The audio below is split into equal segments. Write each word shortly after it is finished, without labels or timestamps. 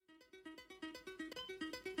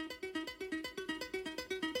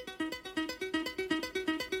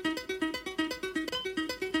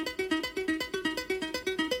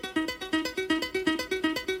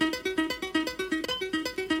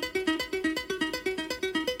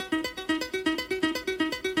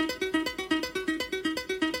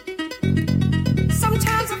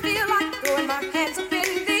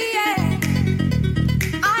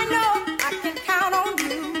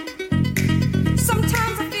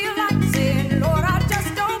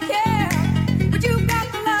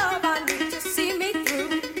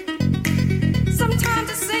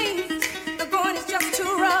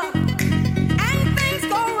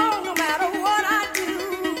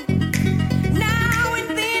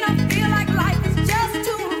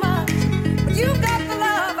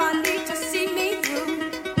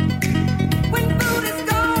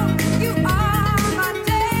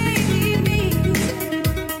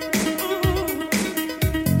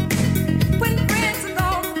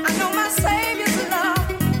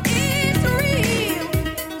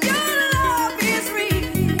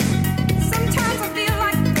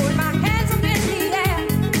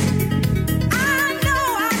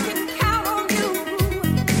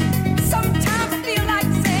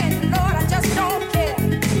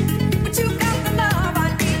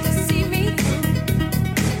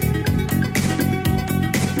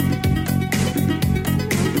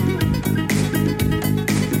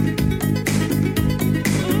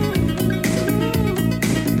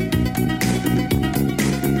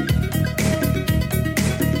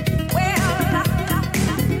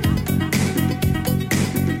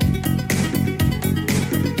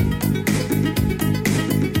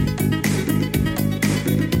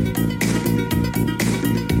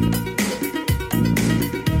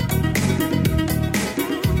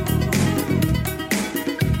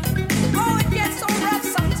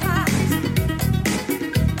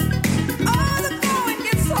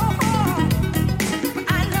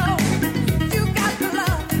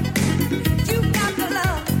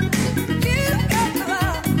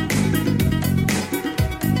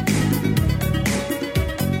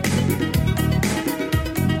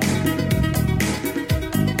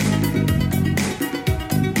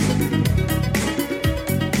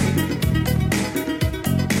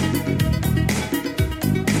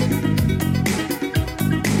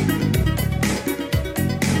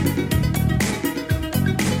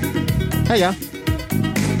Hiya.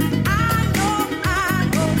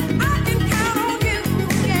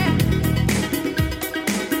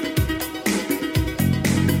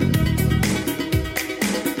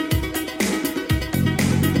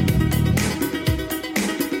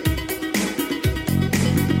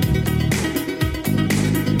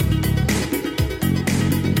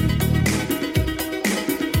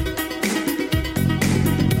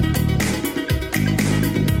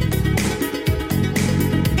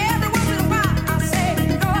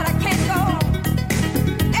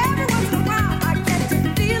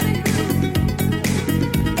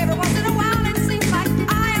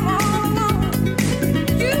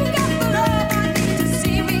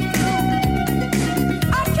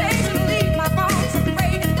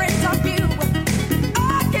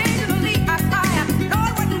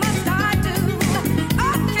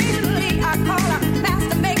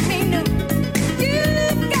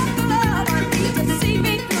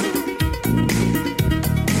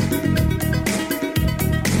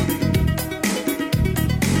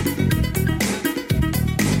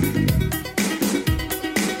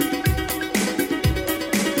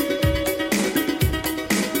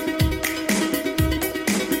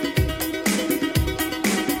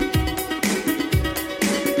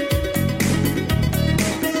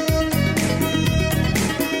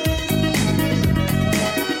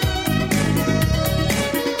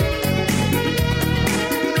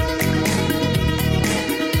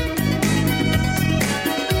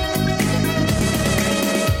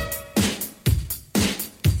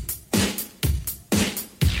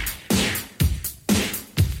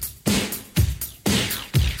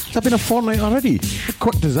 It's been a fortnight already. How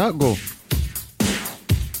quick does that go?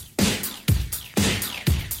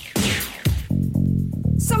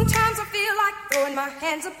 Sometimes I feel like throwing my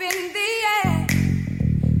hands up in the air.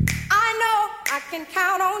 I know I can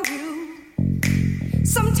count on you.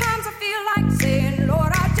 Sometimes I feel like saying,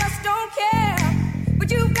 Lord, I just don't care.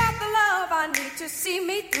 But you've got the love I need to see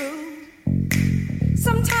me through.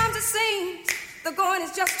 Sometimes it seems the going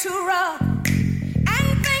is just too rough.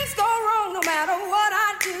 And things go wrong no matter what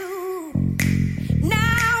I do.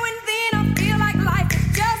 Now and then I feel like life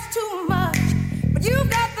is just too much. But you've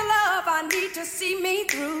got the love I need to see me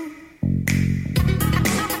through.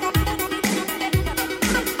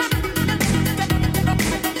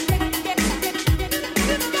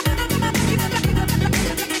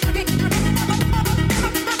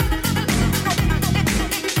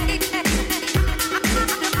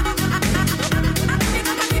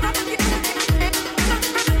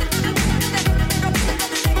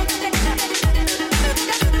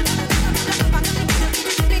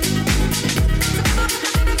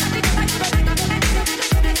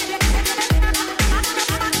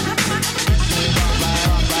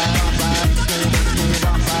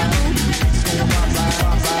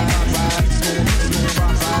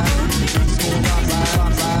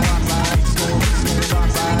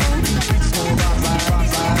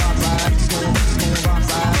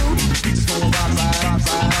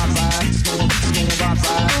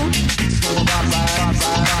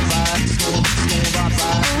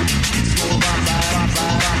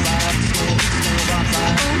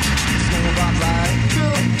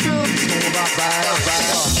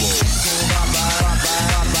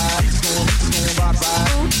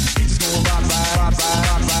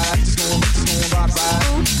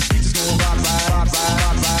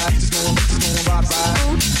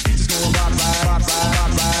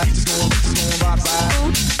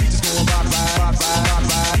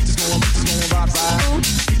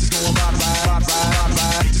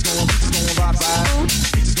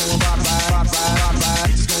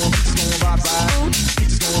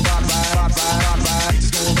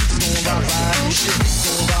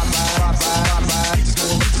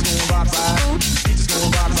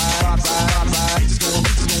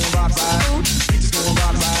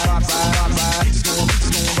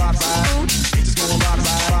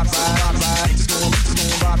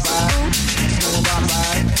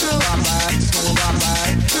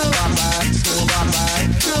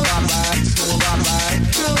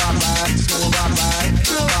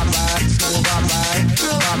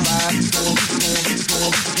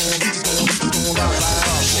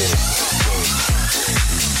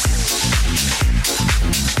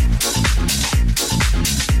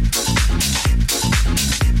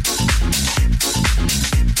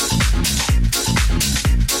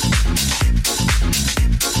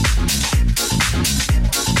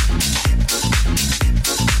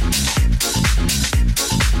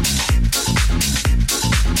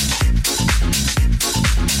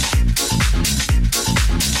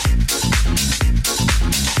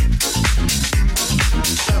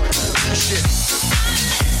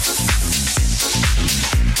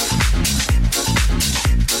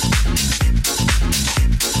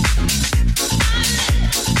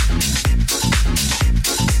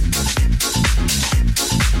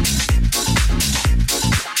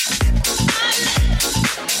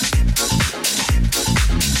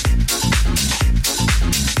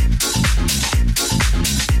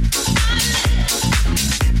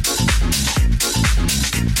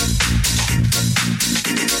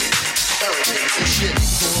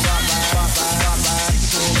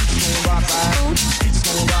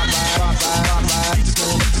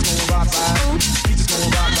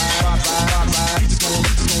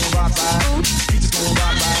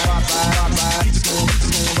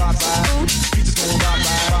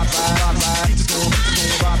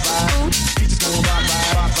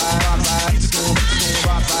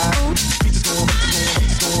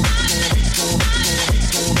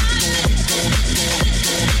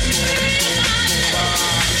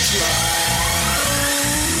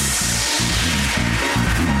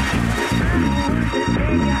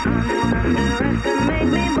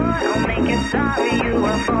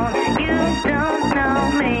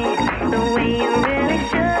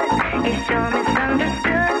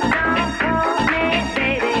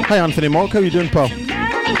 Hi Anthony Mock, how you doing, pal?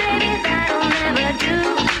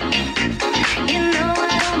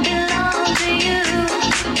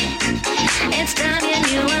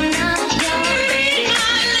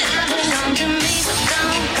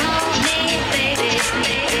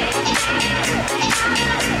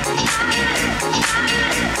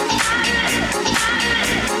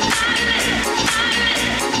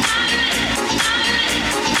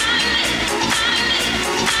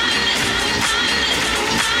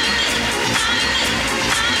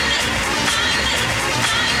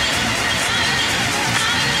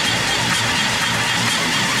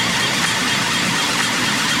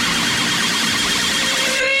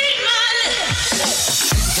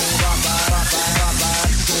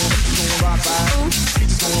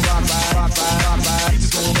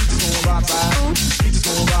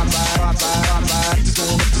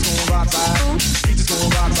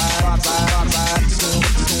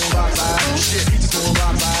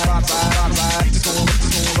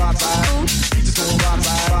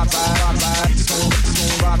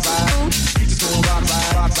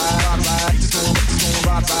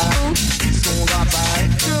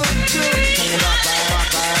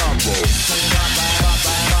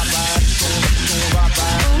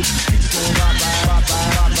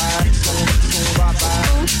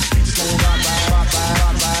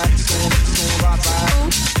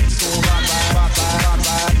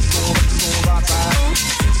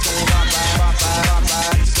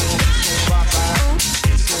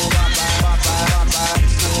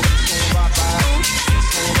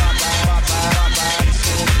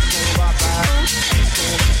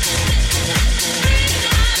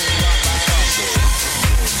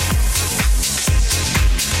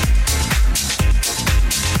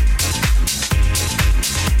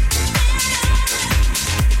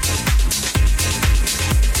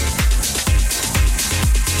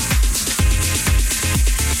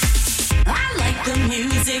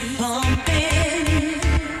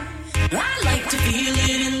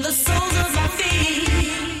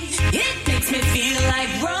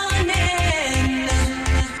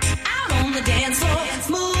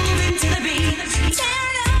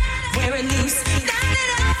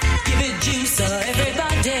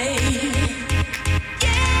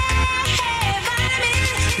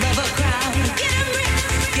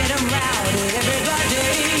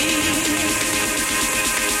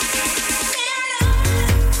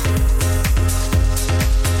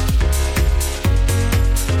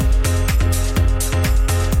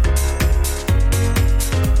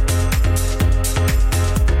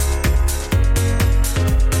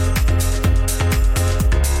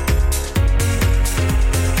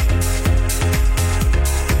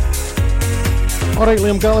 Alright,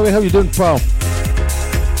 Liam Galloway, how you doing, pal?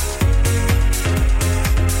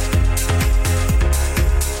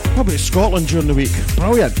 How about Scotland during the week?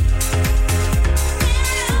 Brilliant.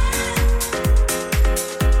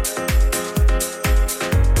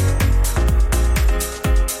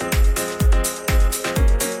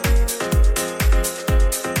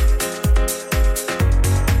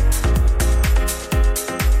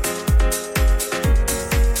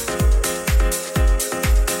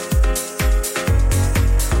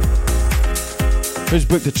 Who's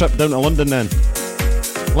booked the trip down to London then?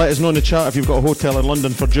 Let us know in the chat if you've got a hotel in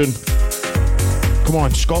London for June. Come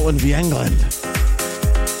on, Scotland v England.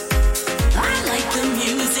 I like the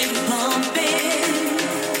music pumping.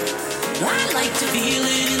 I like to feel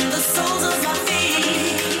it in the soles of my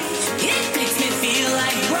feet. It makes me feel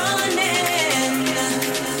like running.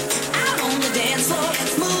 Out on the dance floor,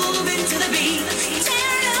 moving to the beat. Tear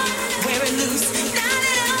it up, wear it loose, light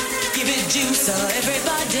it up, give it juice,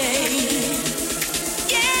 everybody.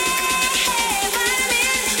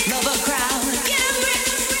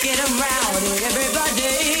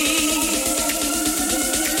 Everybody.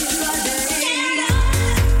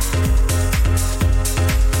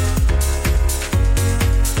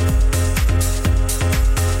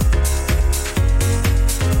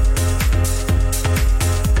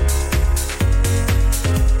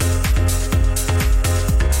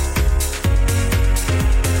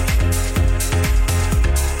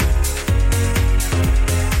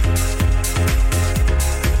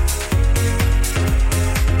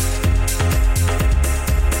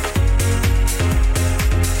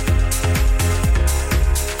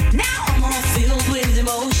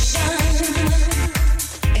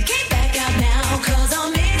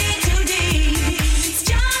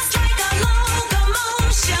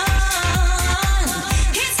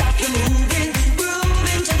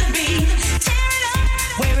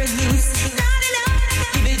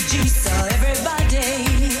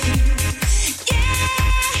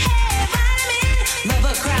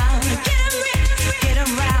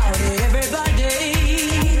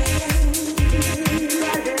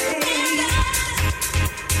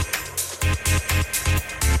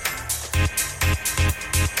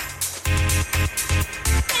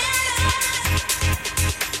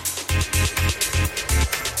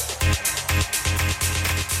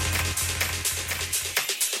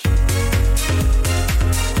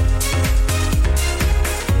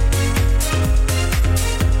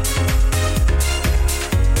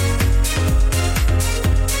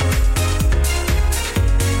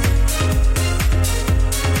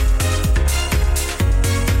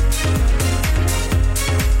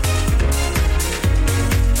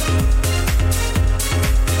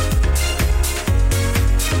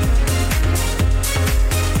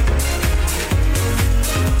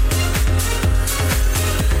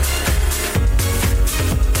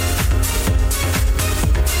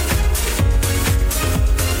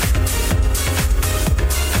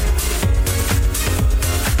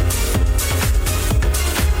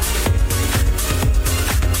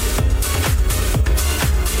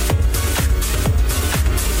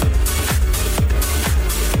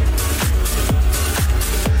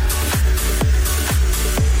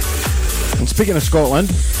 Speaking of Scotland,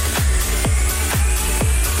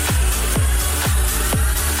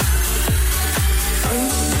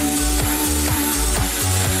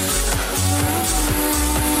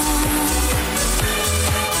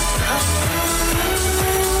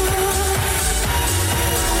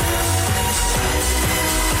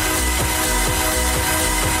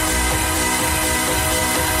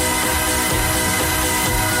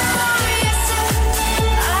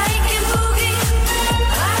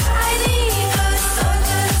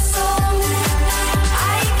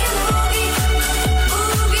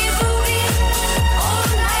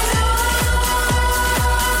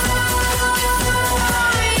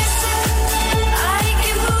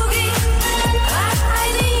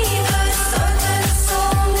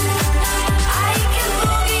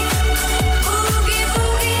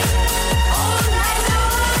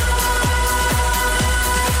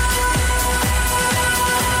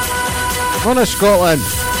 on to Scotland.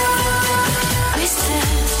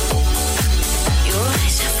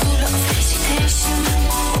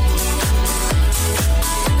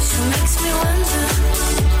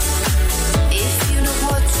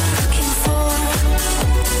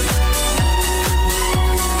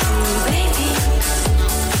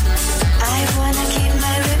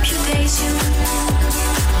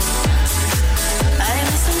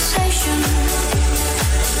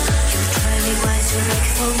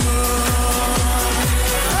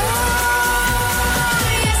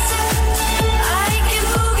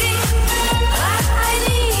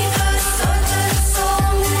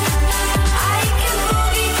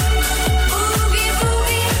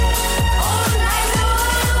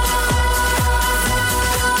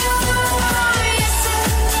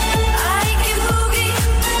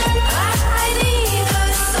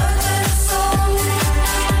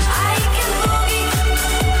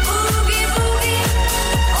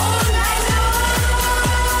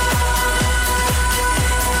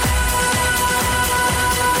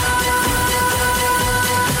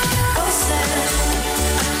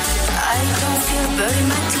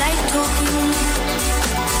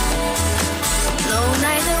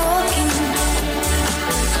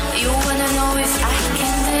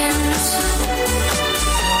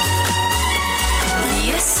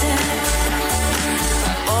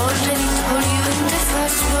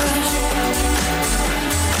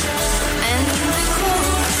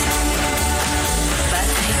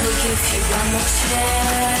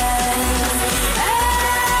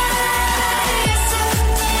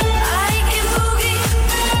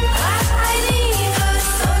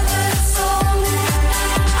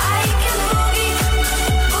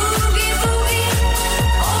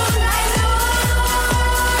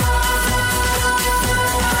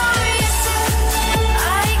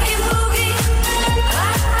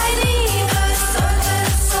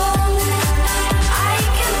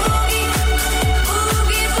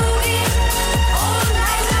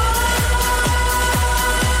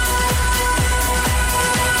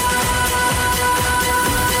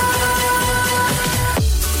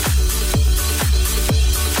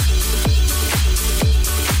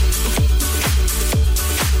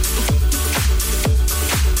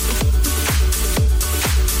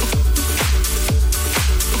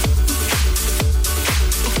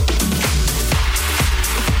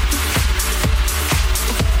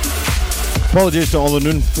 Apologies to all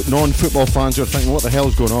the non-football fans who are thinking, what the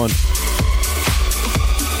hell's going on?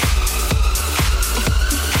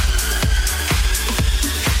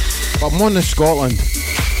 But I'm on to Scotland.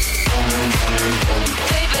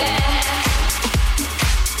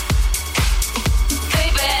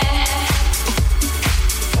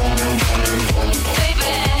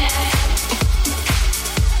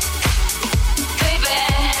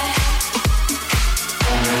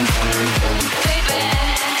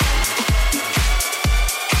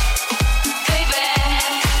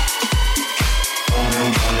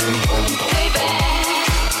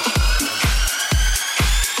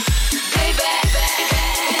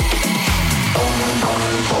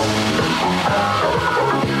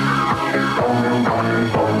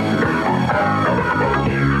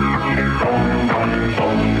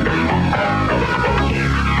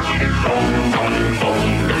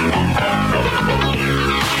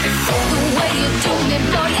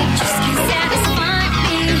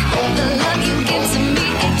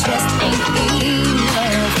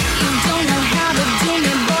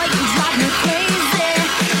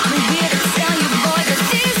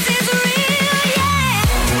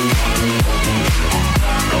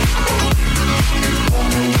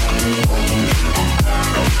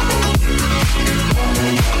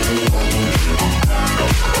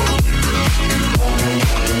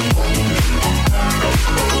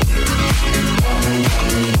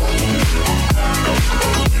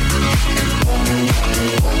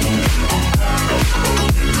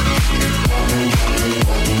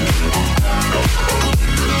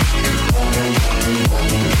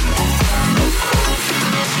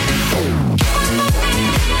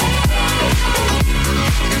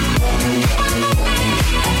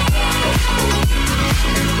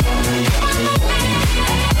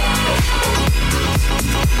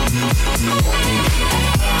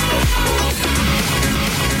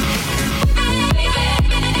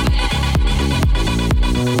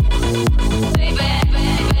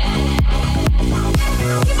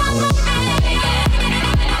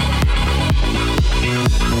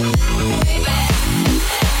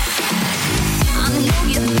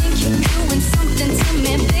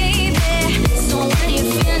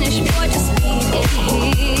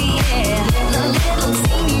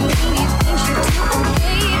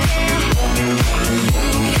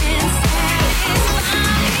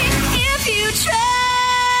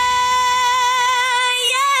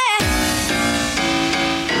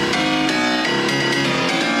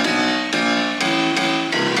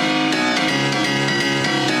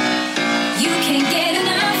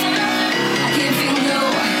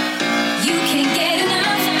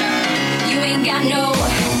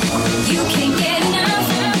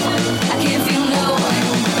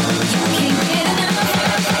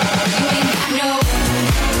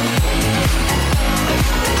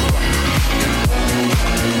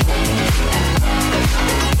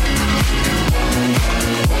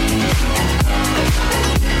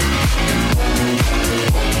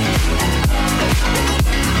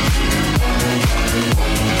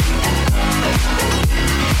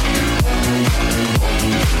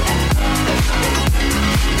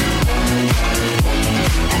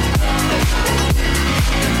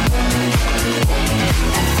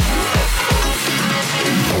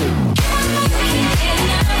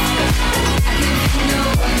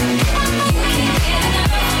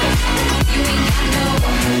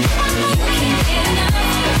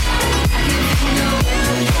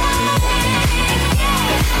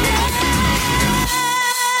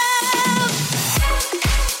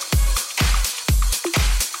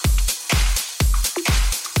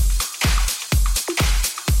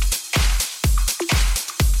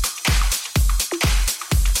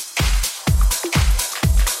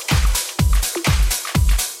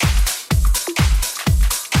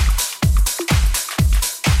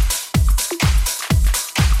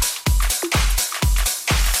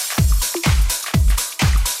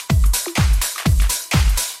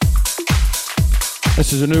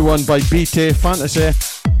 This is a new one by BT Fantasy.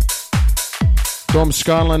 Dom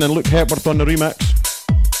Scarlin and Luke Hepworth on the remix.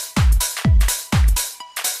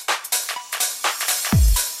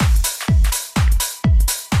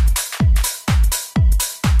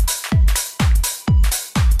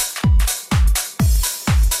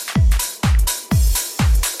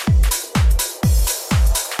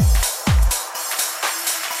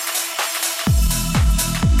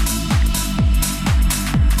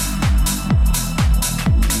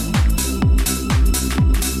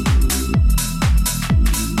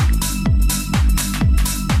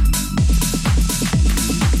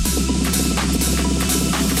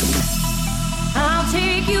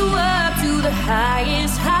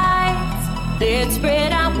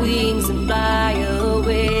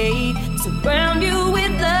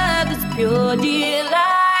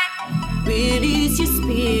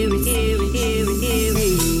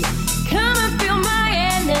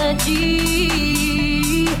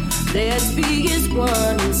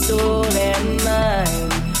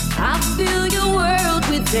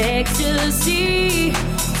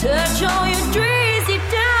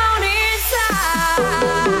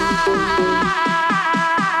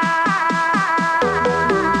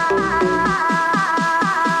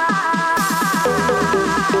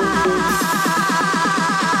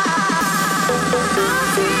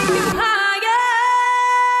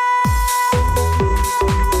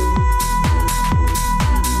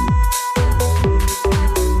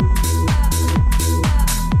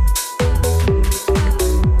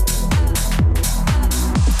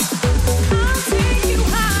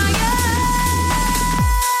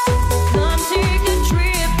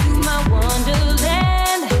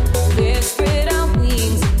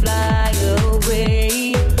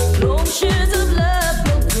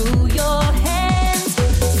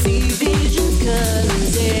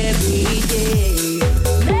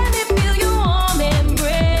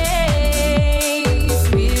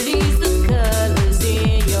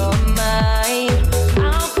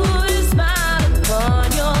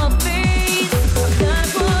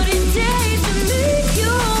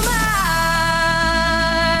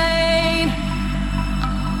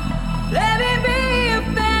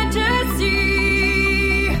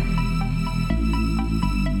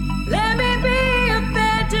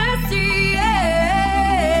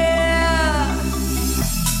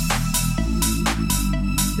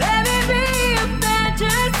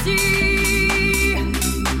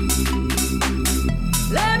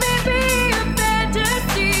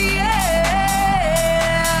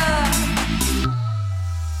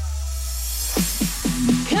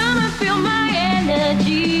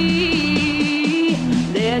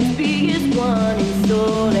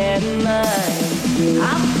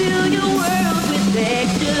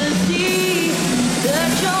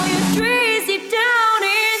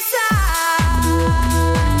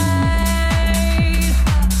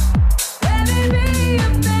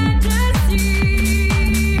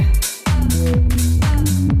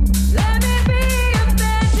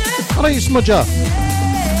 Smudger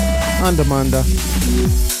and Amanda.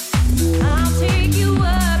 I'll take you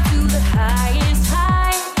up to the highest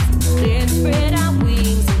height, then spread our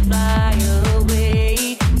wings and fly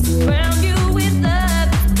away. Surround you with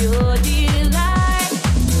love, pure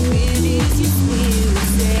delight. Release your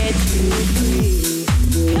spirit, set you free.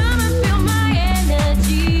 Come and feel my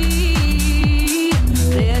energy.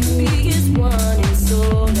 Let's be as one in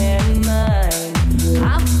soul and mind.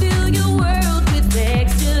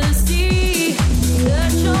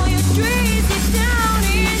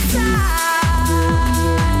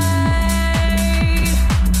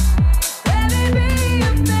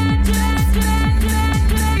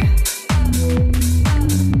 fill your world with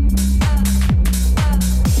ecstasy.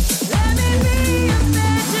 Touch all your dreams deep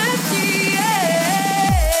down inside.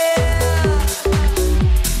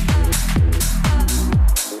 Let me be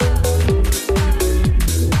your fantasy.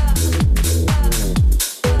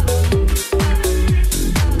 Let me be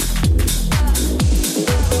your fantasy,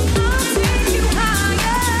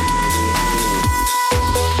 yeah. I'll take you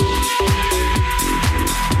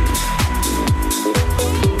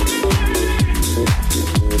higher.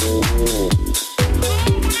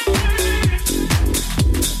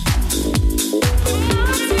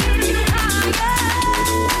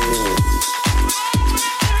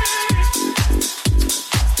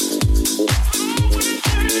 I'll take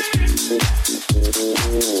you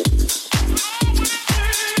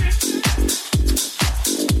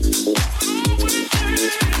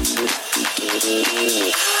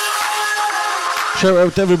Shout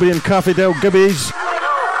out to everybody in Cafe Del Gibbies.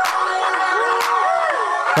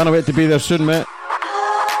 Can't wait to be there soon, mate.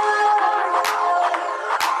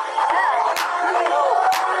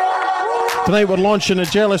 Tonight we're launching a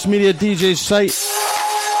Jealous Media DJ's site.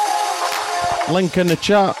 Link in the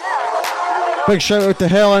chat. Big shout out to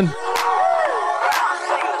Helen.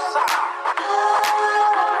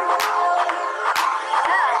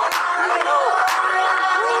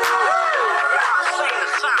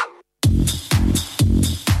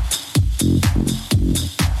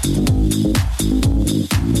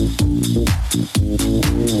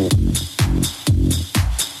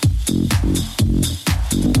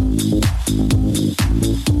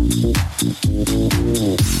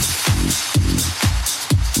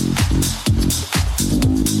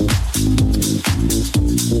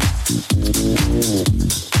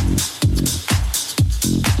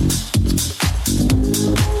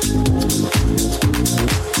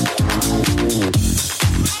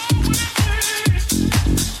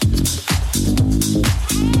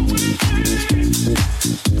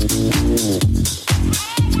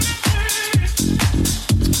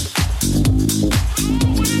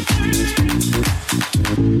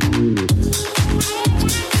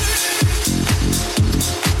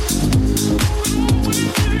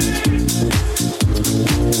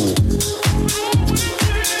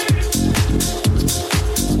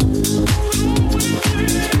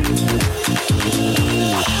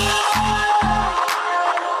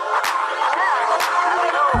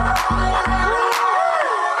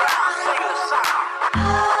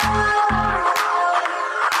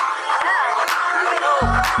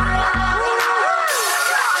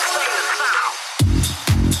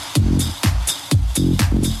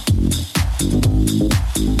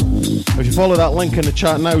 Follow that link in the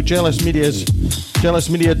chat now. Jealous Media's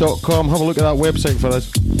jealousmedia.com. Have a look at that website for us.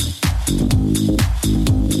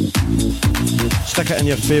 Stick it in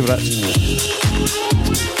your favourites.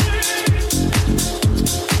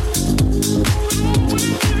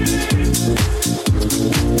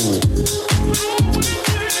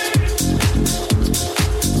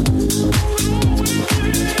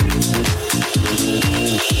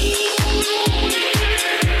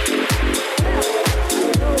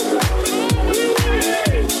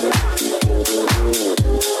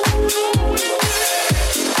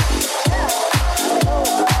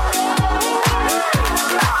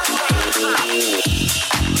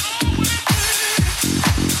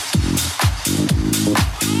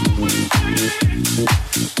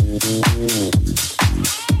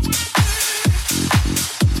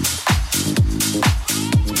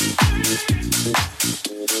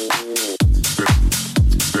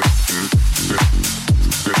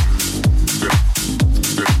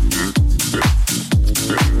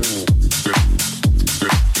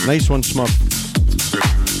 Nice one, Smurf.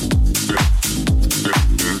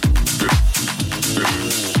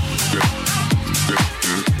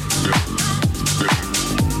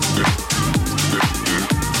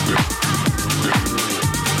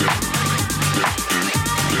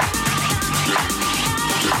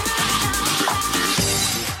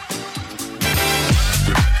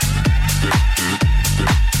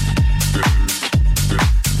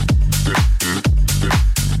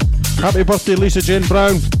 Happy birthday, Lisa Jane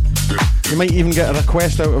Brown. You might even get a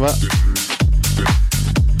request out of it.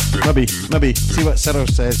 Maybe. See what Cyril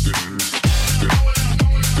says.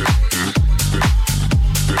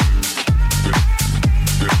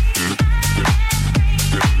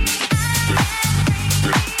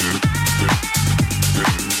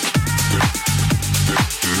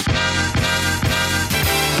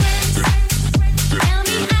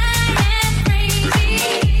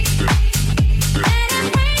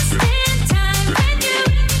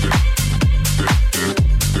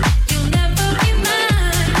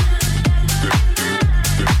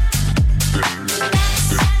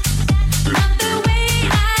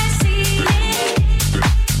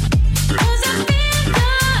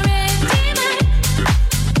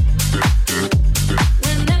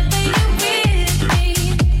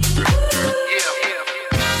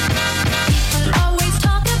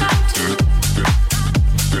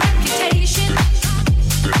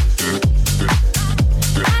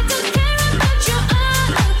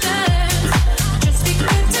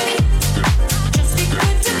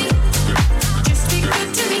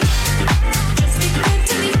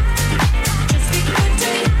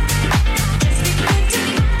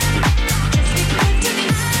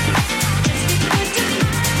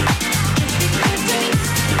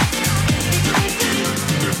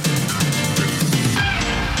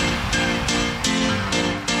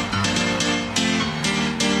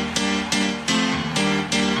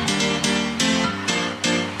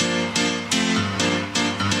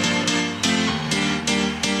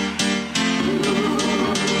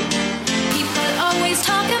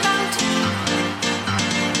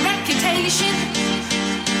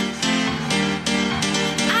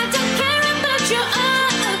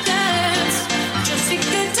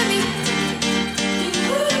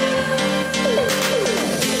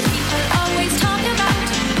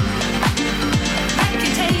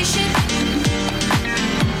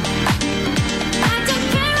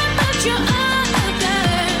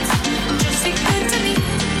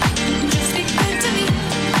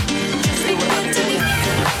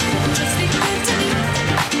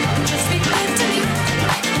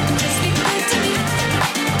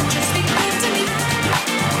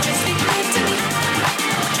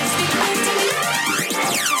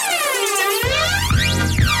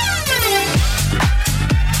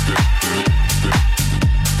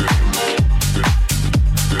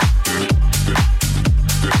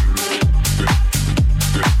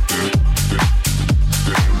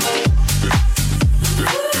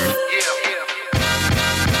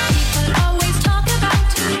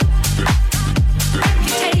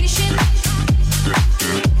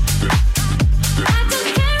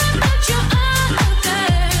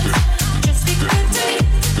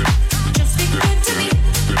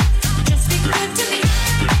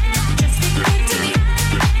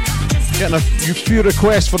 Getting a few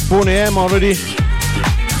requests for Boney M already.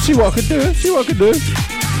 See what I could do.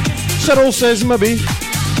 Cyril says maybe.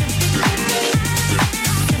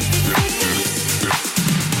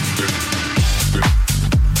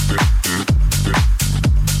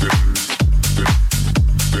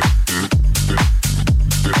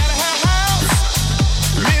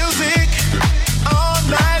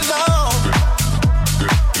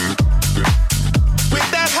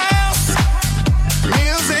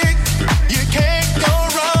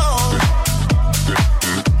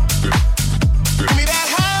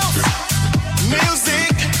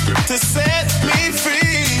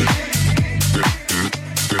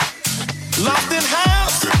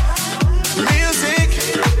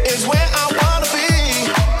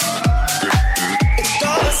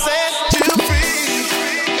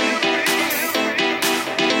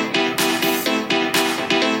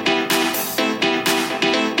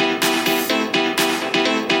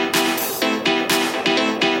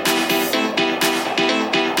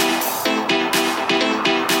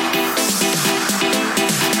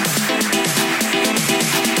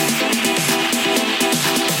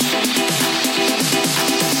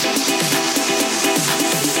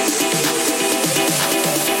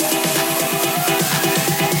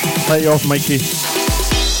 Let you off, Mikey.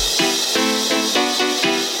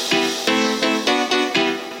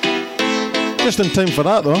 Just in time for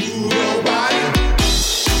that, though.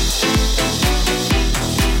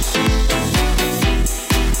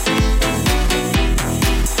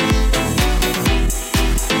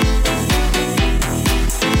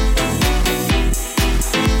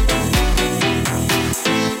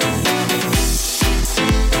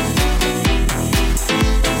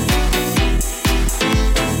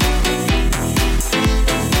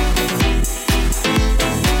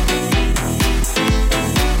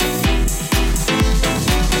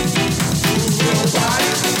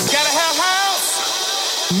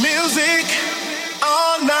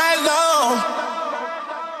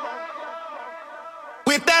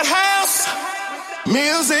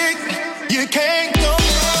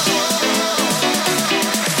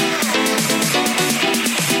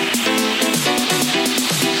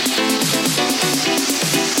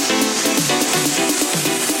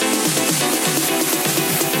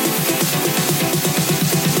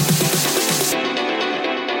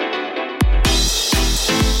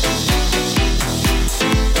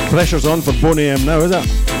 Pressure's on for Boney M now, is it?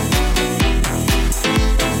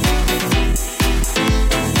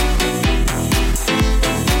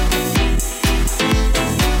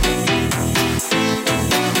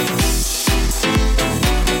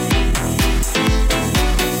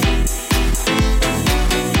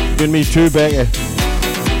 You and me too, Becky.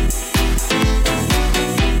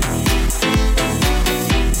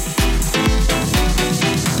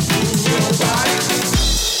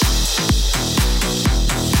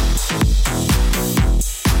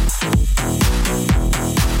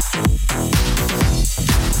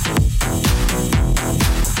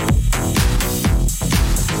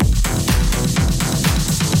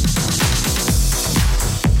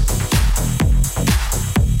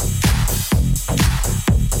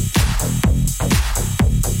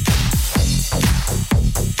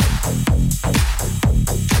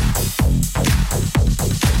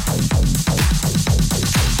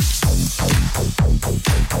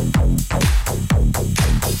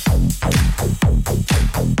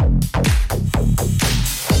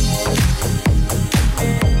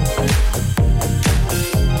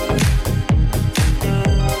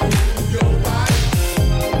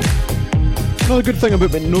 Another good thing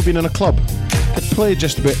about no being in a club, could play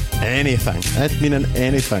just about anything. It meaning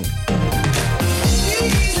anything.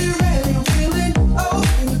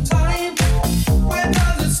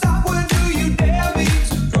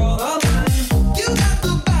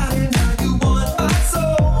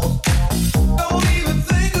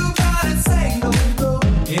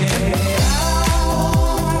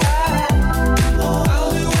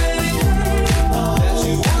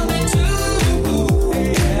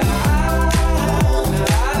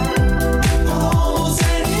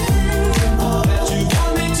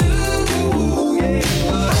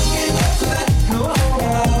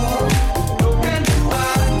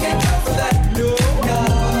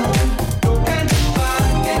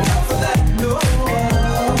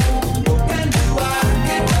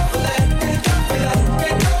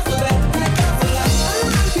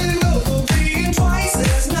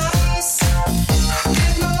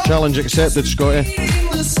 Challenge accepted, Scotty.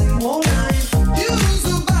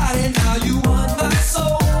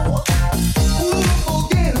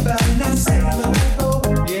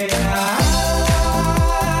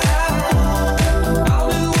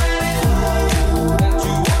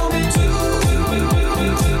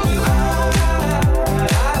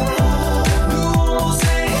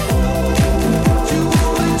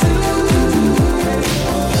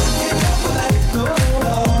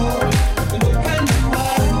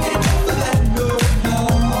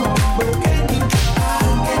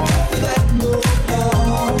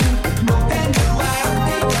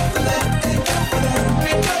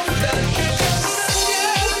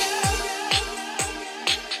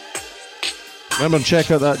 Remember to check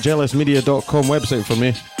out that jealousmedia.com website for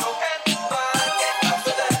me.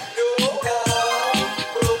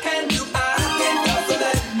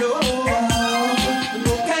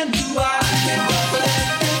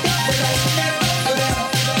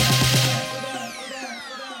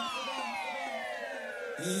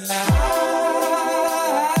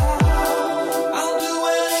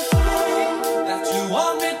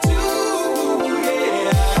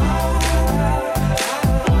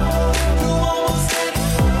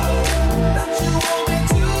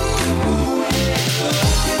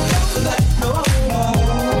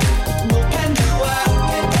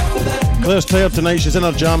 Claire's tired tonight, she's in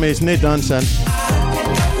her jammies, no dancing.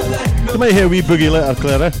 You might hear a wee boogie later,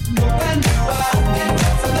 Claire, eh?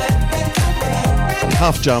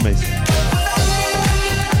 Half jammies.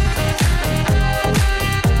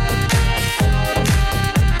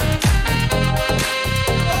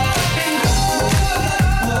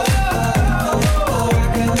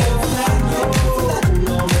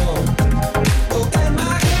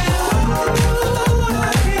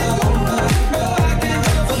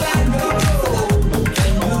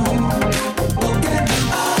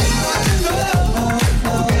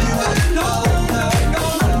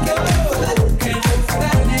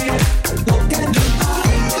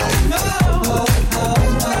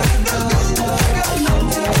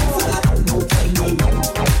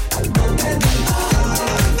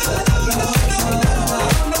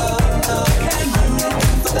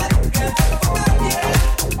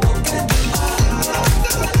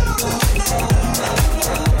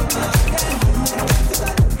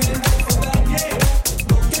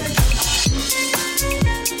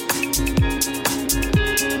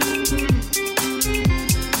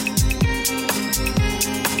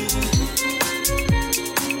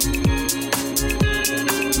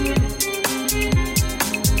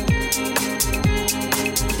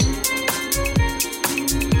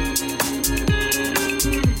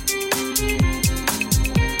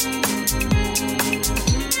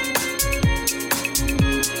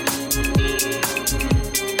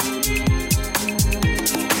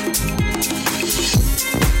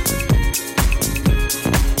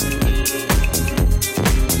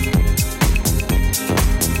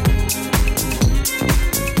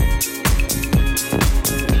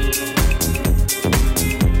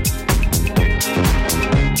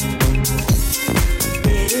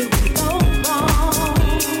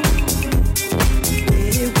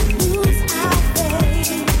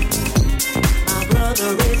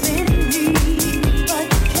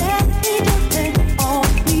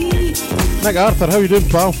 Nick Arthur, how you doing,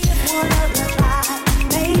 pal?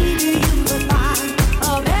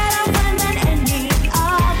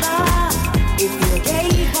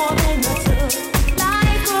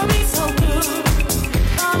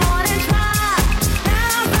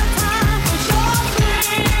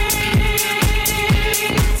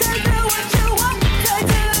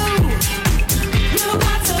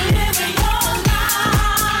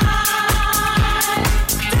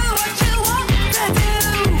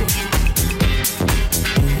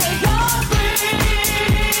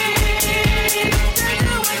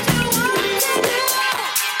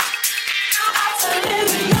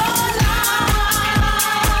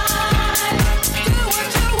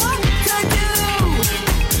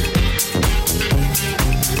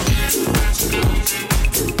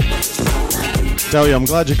 Tell you, I'm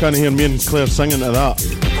glad you can't hear me and Claire singing to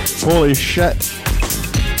that. Holy shit.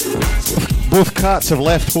 Both cats have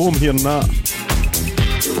left home hearing that.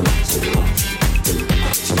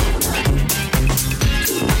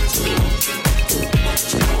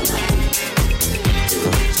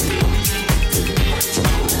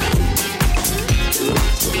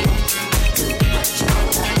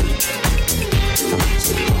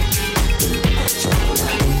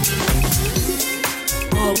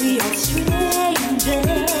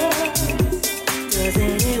 Does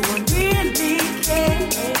anyone really care?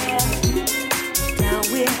 Down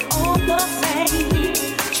with all the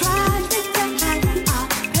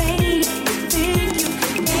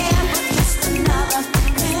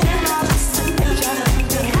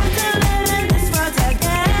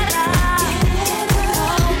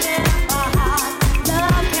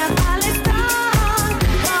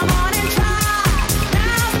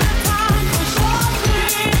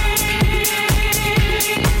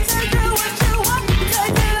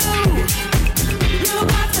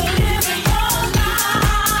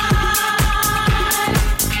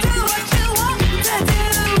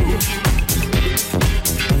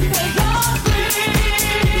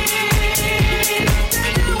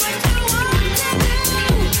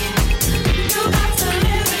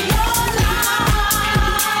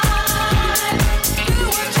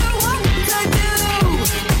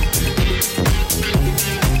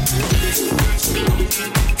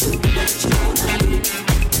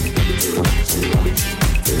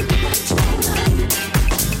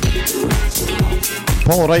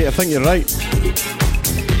Paul, right, I think you're right.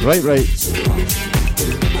 Right.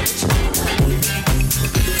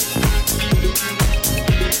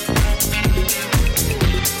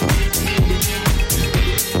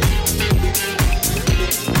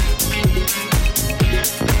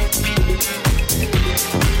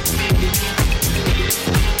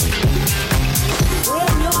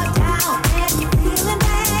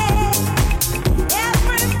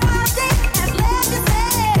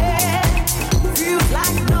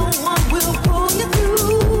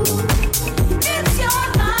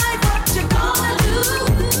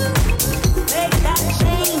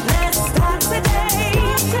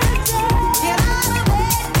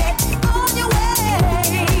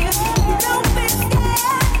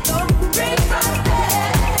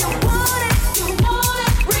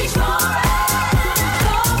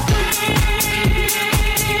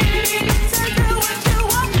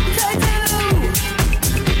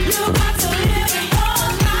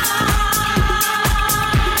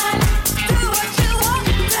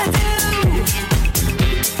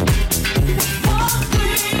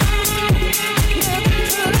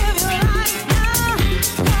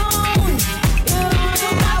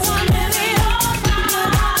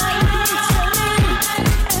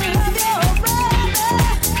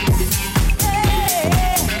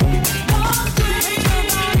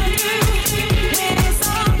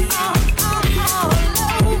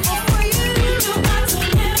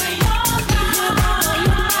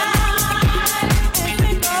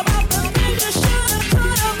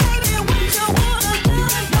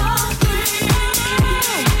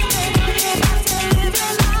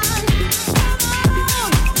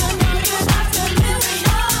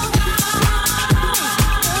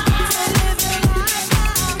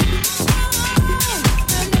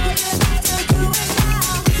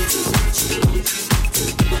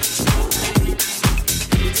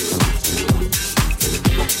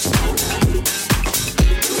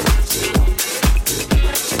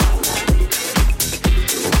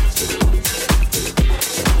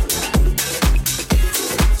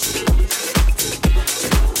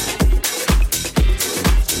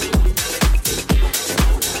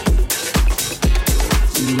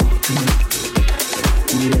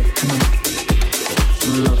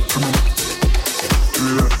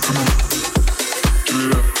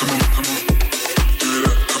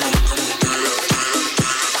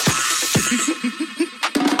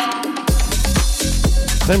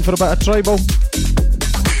 Time for a bit of tribal.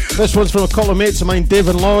 This one's from a couple of mates of mine, Dave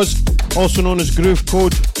and Laws, also known as Groove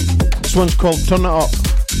Code. This one's called Turn It Up.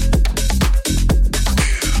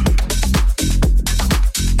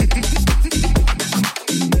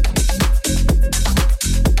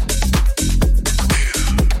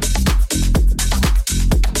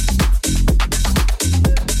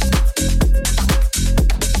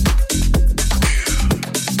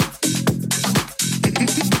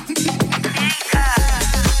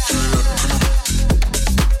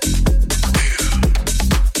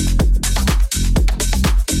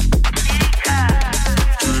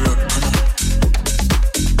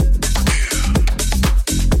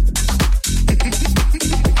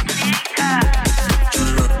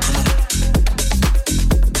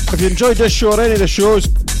 If you enjoyed this show or any of the shows,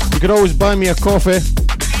 you could always buy me a coffee.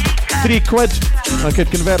 £3. I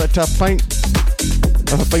could convert it to a pint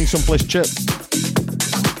if I find someplace cheap.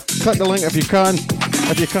 Click the link if you can.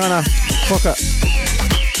 If you can't, fuck it.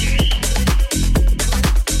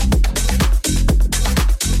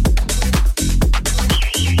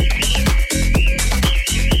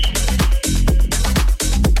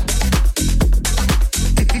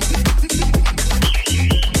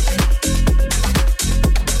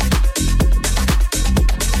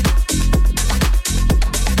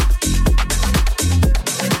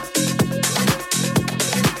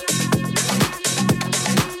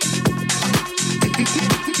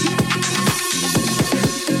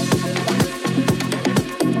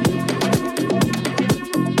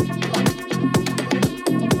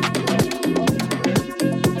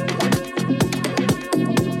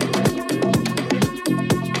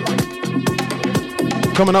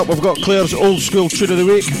 Coming up, we've got Claire's old school tune of the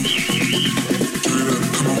week.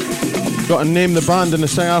 Got to name the band and the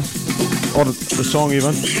singer, or the song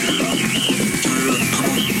even.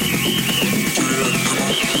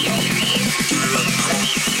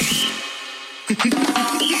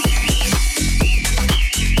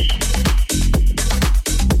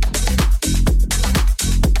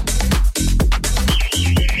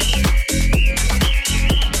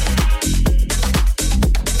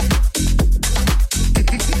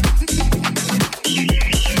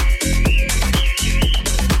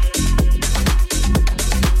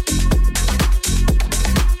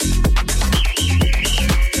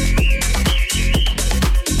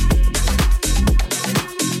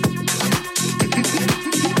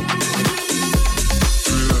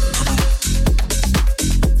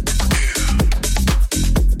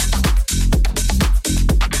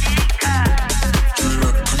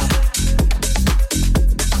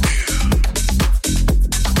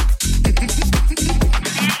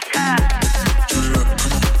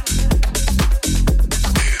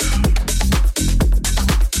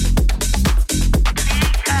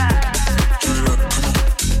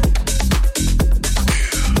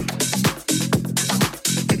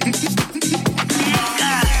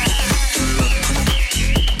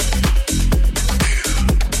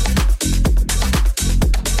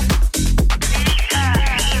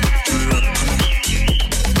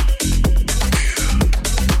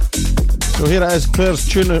 So here it is, Claire's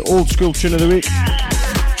tune, old school tune of the week.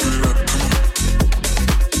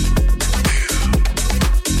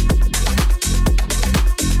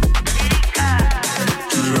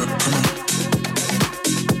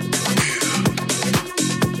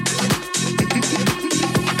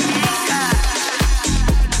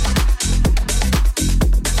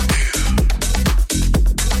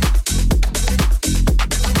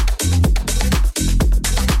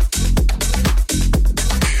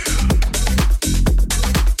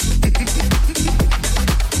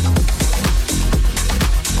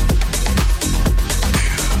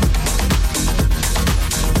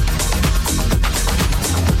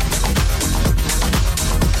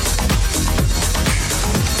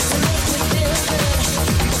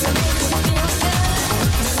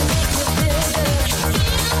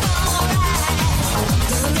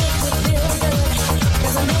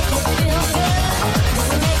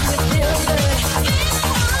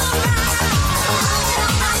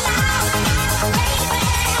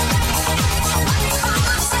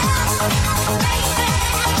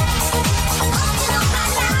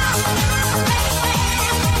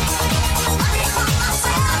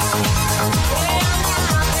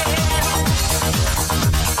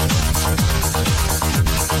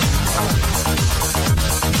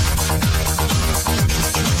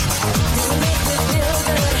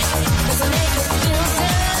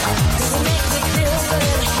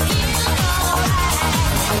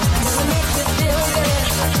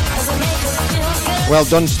 Well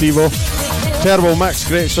done, Steve-O. Terrible mix,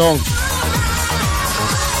 great song.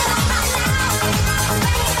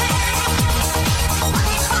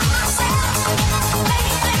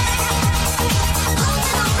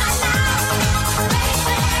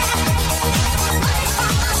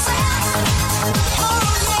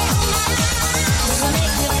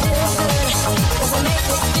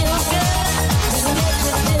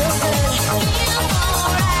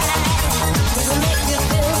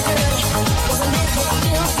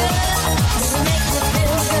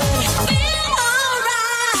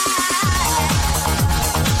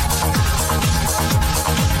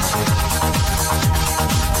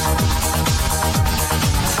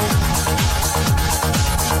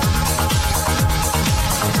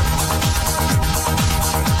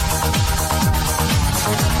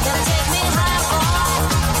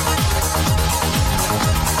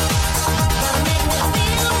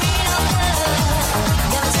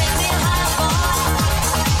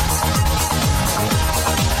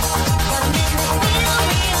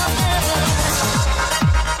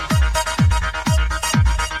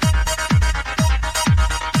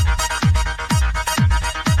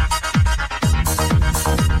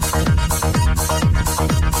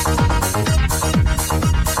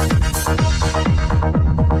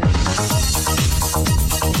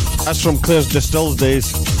 That's from Claire's Distilled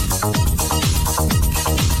days.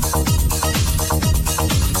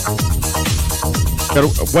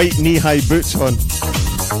 Got white knee-high boots on.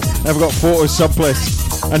 I've got photos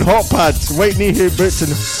someplace. And hot pads, white knee-high boots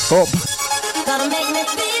and hot pads.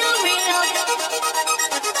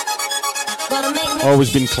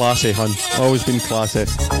 Always been classy, hun. Always been classy.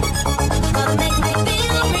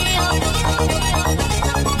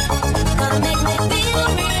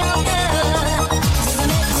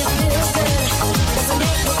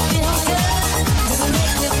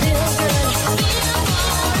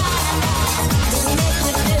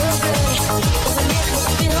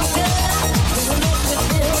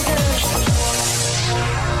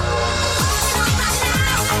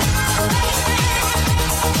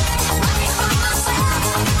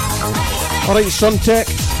 Alright, Suntech.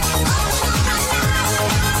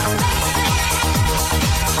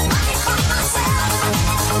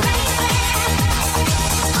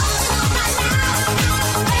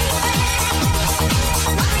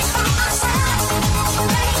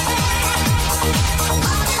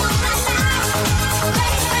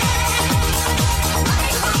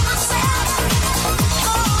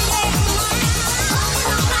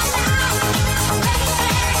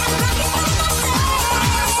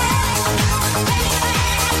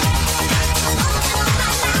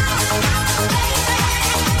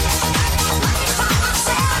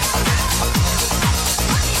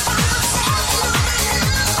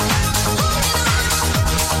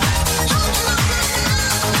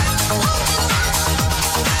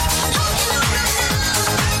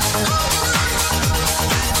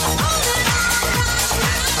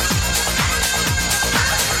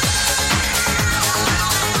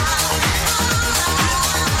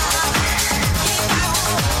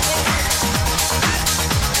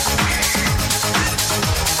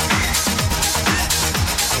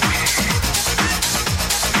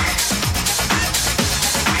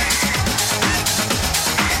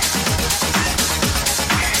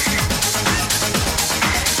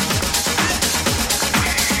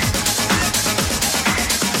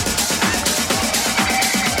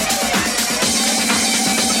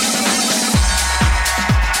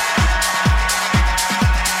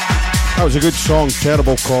 That was a good song,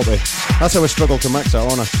 terrible copy. That's how I struggled to mix it,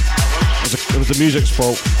 honest. It was the music's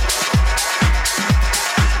fault.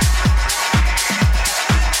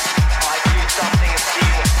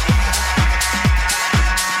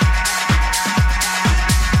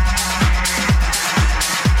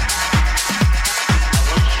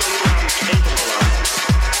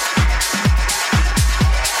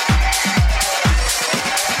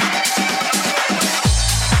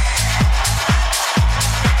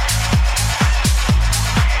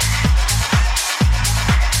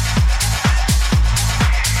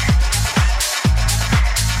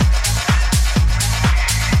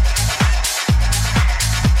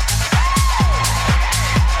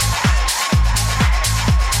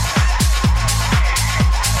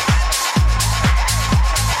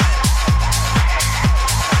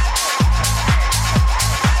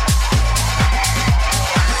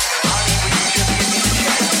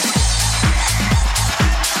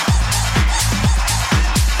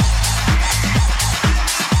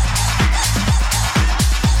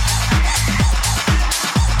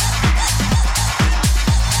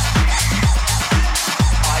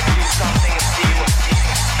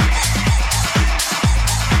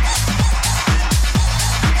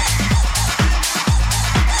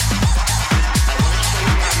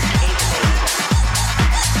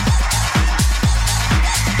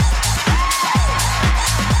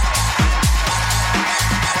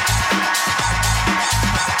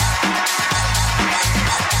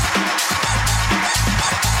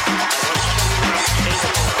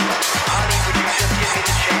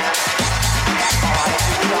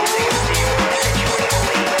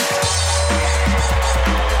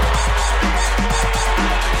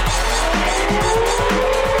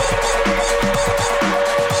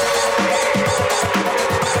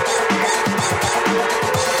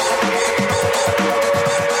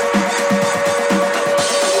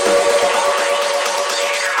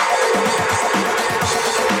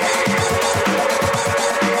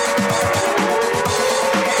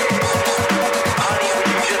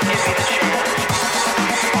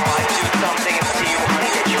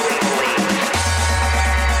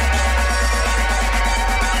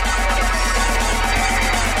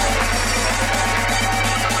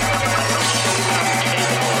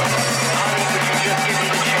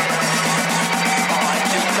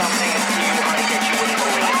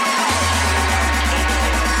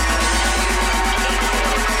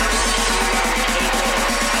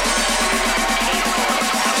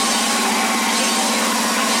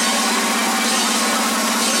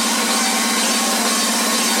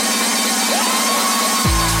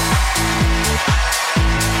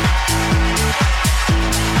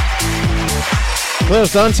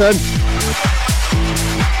 There's dancing.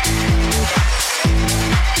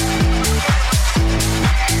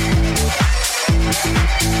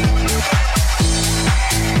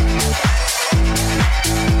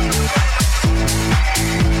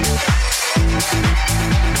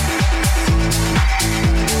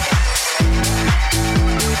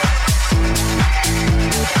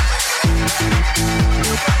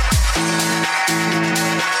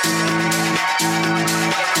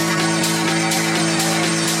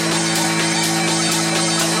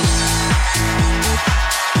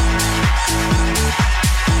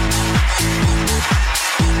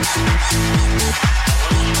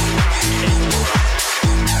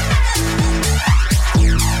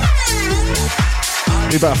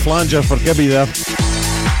 A bit of flanger for Gibby there.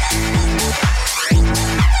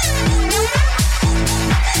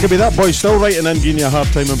 Gibby, that boy's still writing in, giving you a hard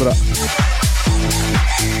time about it.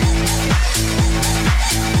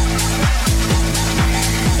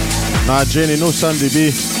 Nah, Jenny, no Sandy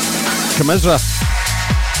B. Commisera.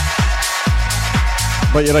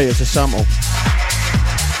 But you're right, it's a sample.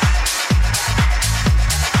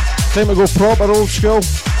 Time to go proper old school,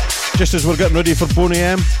 just as we're getting ready for Boney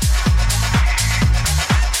M.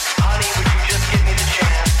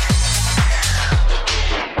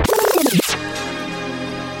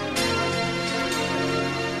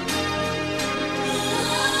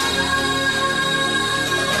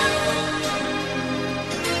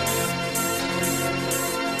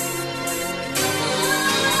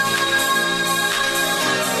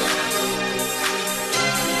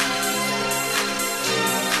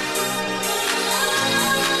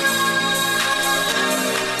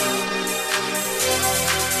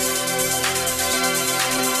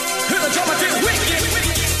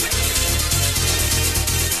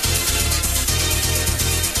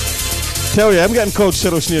 Tell you, I'm getting called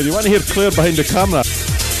Cyril Sneer. You want to hear Claire behind the camera?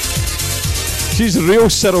 She's the real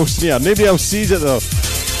Cyril Sneer. Nobody else sees it though.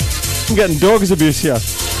 I'm getting dog's abuse here.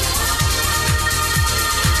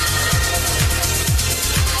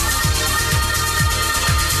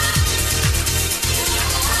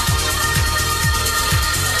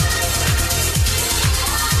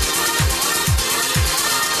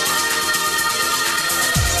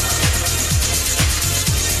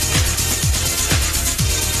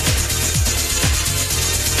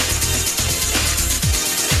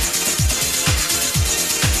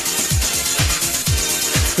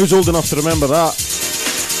 Who's old enough to remember that?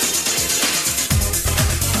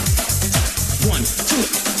 1, 2.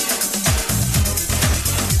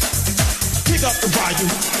 Pick up the volume.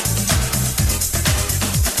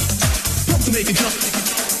 Pump to make it jump.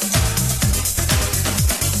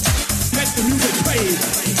 Let the music play.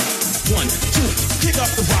 1, 2. Pick up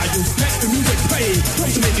the volume. Let the music play.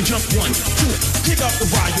 Pump to make it jump. 1, 2. Pick up the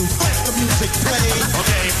volume. Let the music play.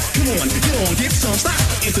 Okay, come on, get some stop.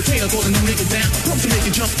 Entertainer calling the nigga down. Pump to make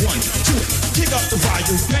it jump. 1, 2. Pick up the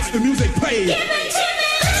volume. Let the music play. Give it to me.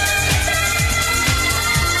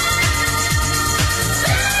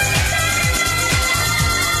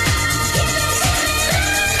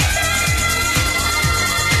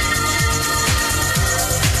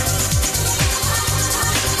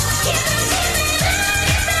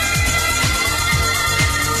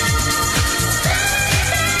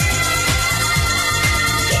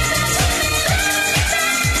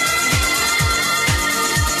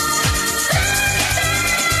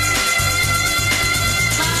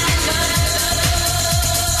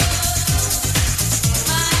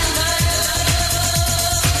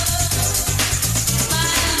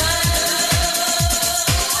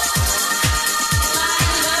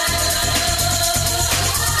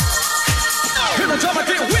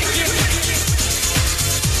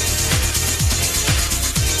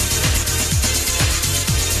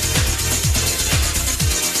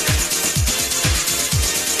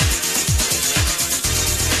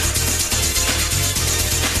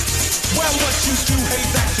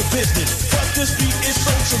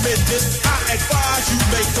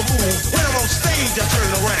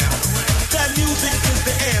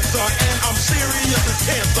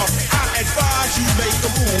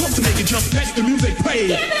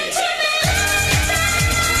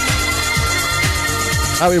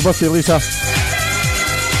 Happy birthday, Lisa.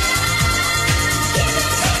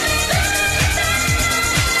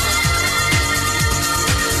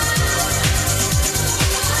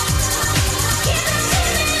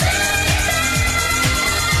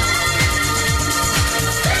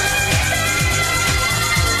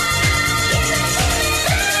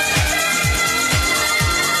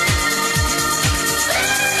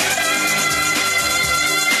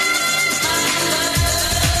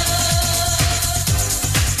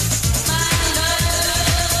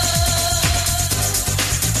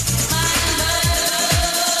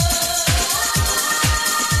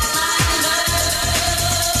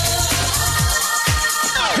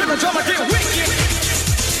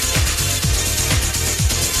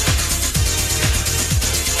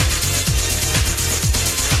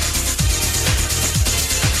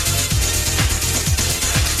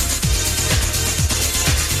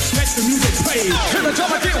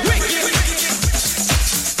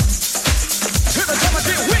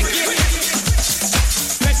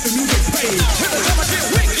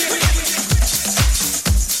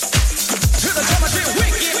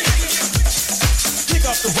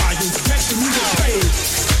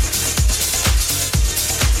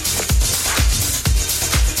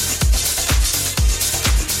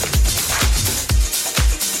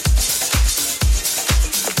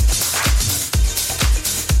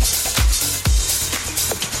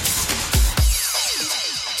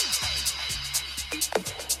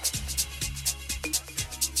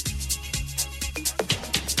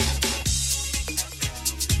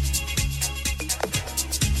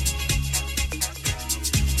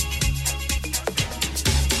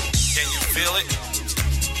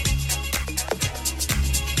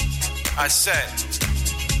 I said,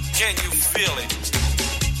 can you feel it?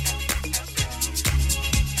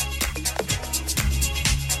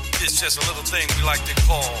 It's just a little thing we like to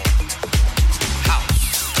call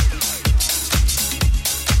house.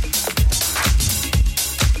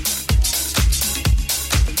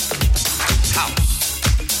 House.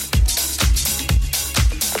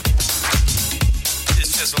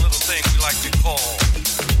 It's just a little thing we like to call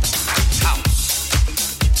house.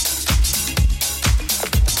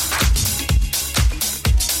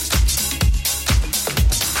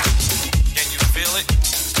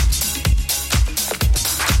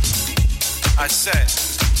 I said,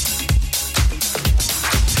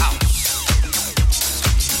 house.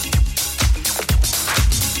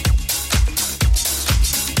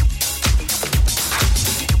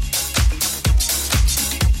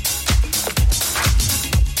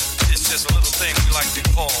 It's just a little thing we like to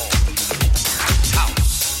call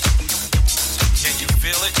house. Can you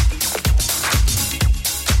feel it?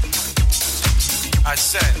 I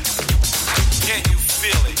said, can you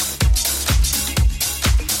feel it?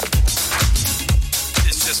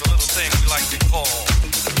 Just a little thing we like to call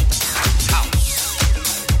house.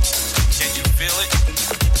 Can you feel it?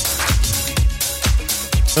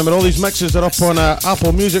 Remember, all these mixes are up on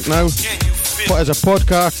Apple Music now. Put as a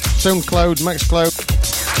podcast, SoundCloud,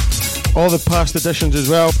 Mixcloud, all the past editions as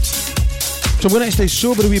well. So I'm going to stay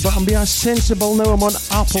sober a wee bit and be as sensible now. I'm on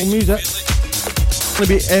Apple Music. I'm going to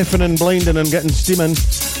be effing and blinding and getting steaming.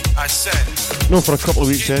 I said, no, for a couple of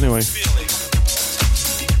weeks anyway. It's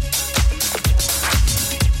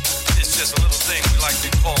just a little thing we like to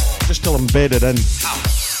call just till I'm bedded in.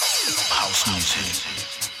 House music.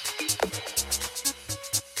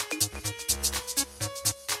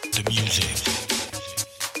 The music.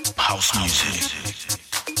 House music.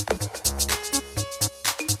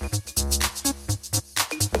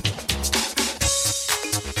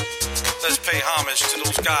 Let's pay homage to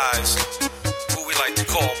those guys who we like to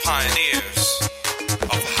call pioneers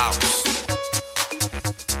of house.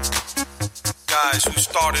 Guys who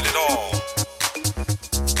started it all.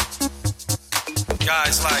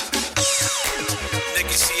 Guys like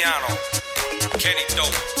Nicky Ciano, Kenny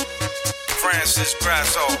Dope, Francis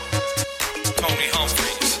Grasso, Tony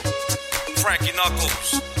Humphries, Frankie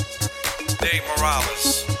Knuckles, Dave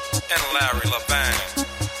Morales, and Larry LeBand.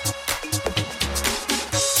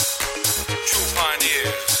 True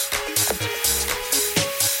pioneers.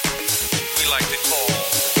 We like to call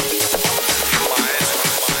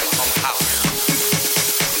pioneers of house.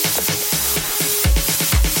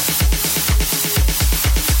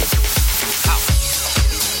 House.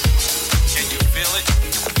 Can you feel it?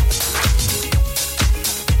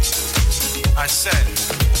 I said,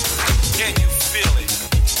 can you feel it?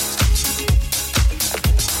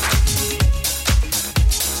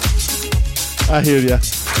 I hear ya.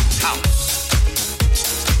 House.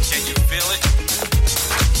 Can you feel it?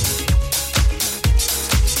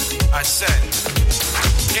 I said,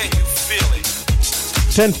 can you feel it?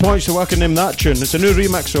 10 points so I can name that tune. It's a new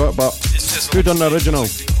remix of it, but It's just who done the original?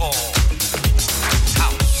 call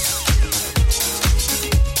house.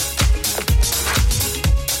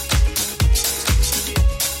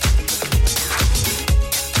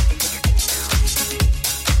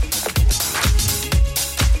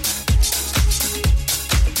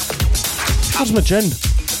 Where's my gin?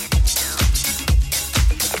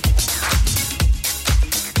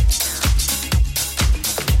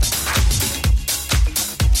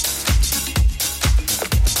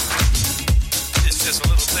 It's just a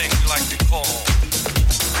little thing we like to call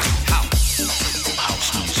house.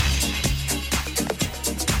 House music.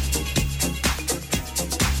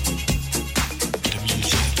 The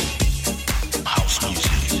music. House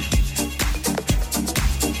music.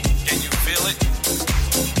 Can you feel it?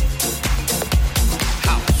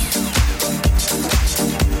 House.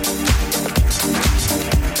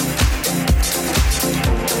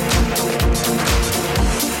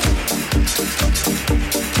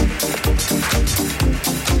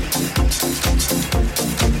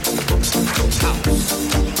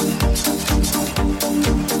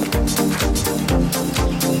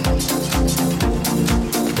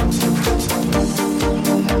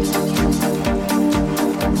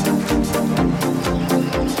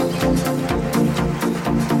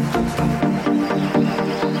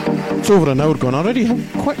 It's over an hour gone already. How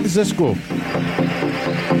quick does this go?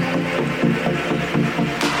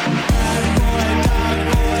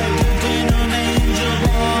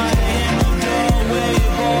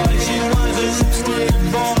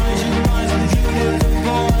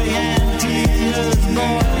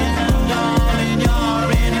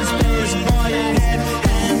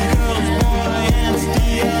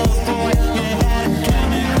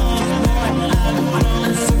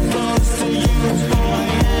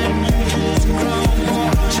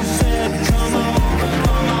 She said, come on.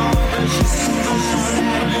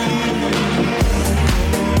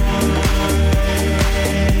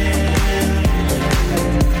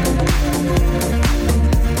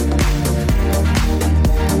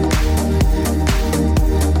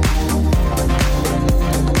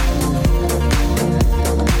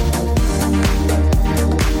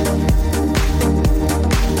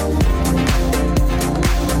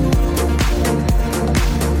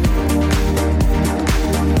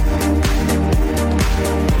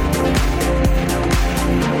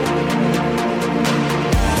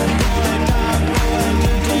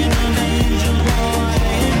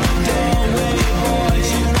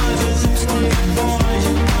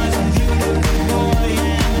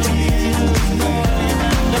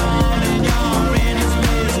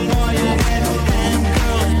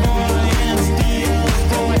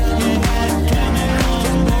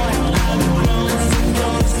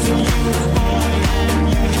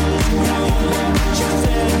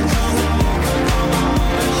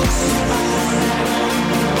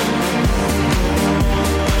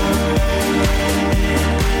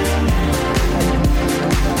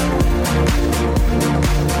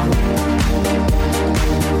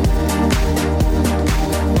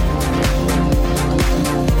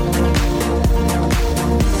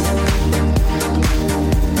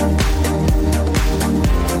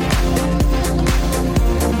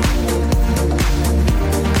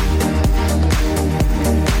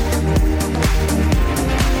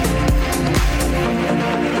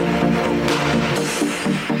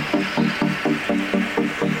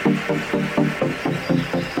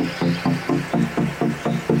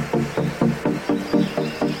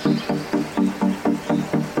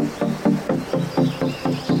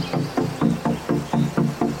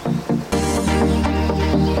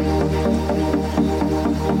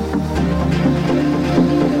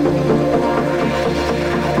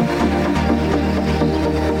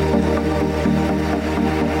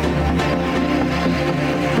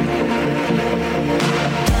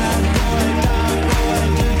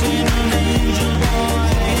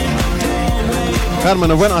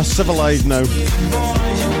 Carmen, I went as civilised now.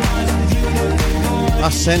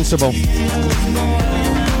 That's sensible.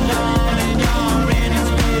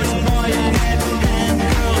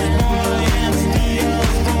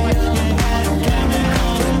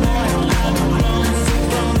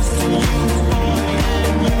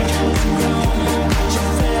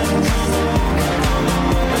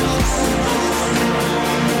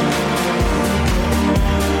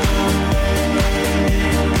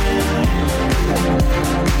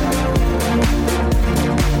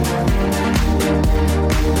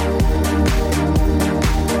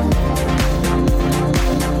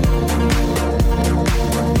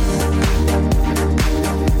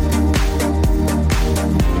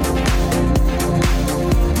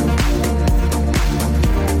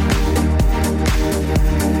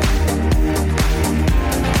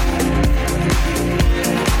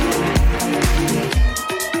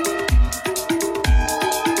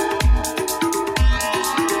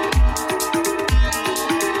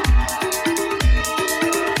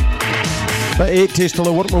 But 80s till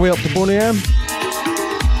I work my way up to Boney M.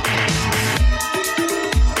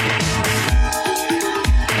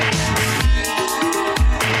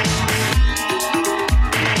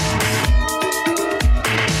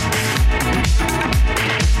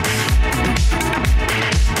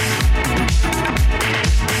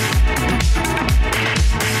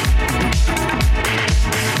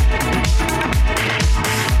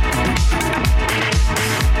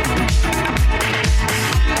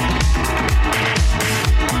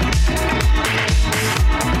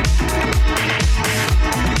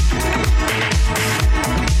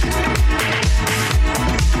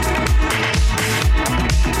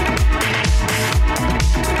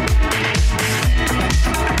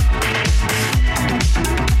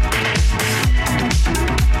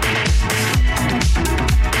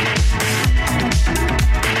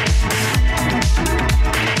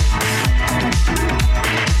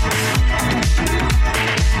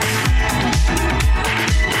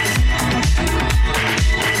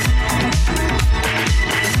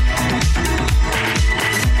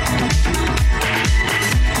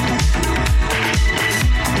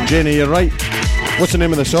 Jenny, you're right. What's the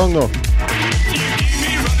name of the song though?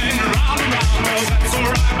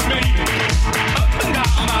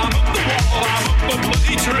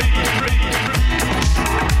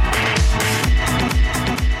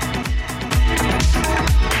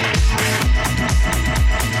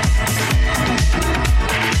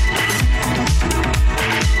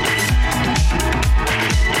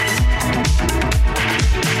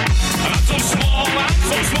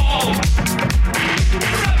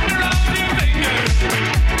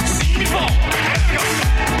 See me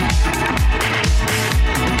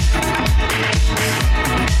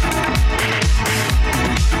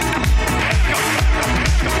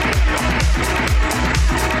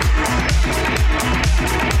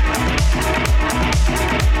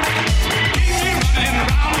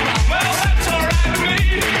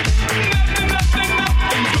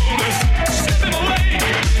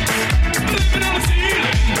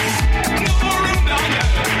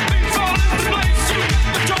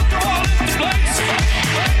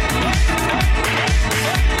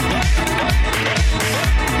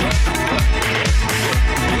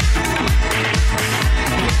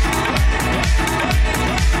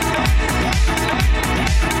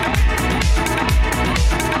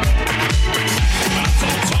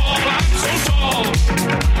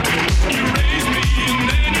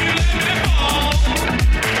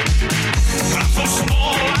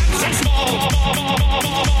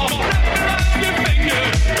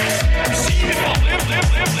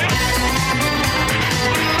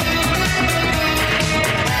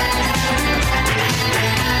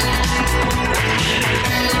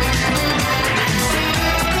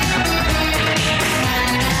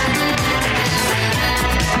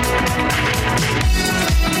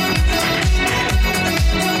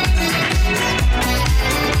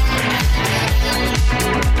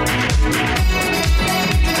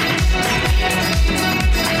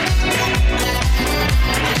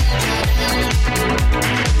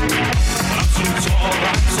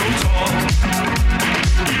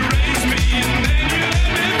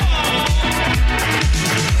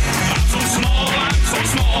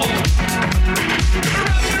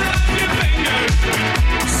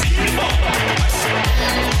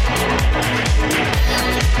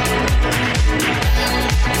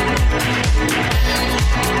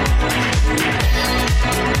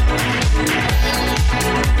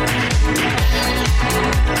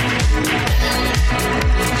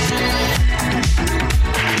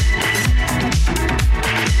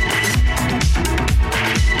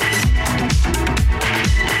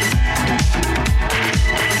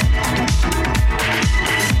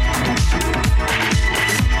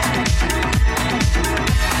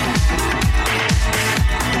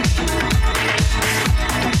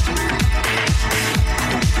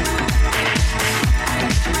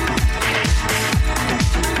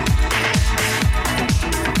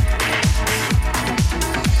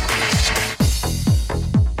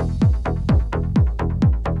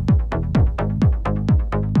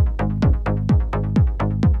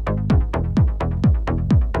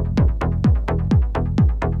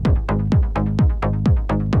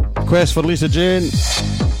request for Lisa Jane.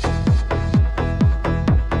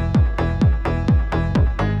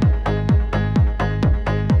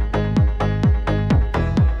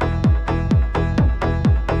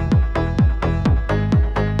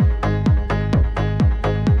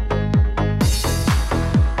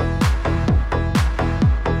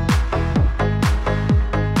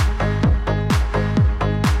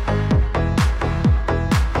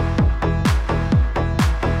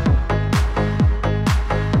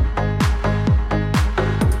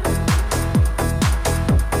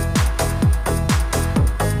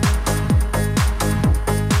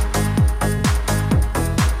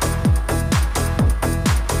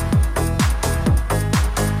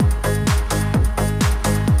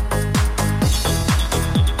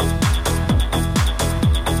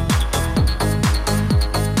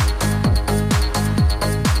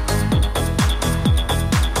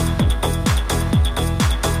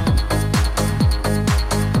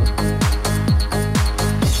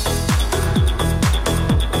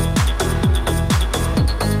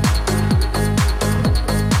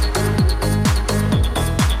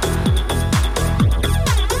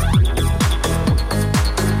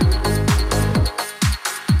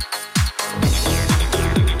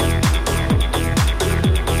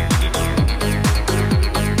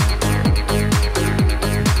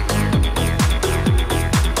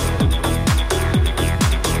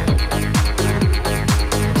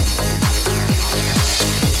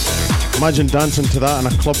 Imagine dancing to that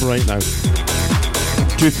in a club right now.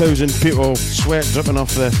 2,000 people, sweat dripping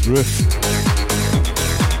off the roof.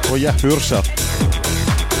 Oh yeah, poor sir.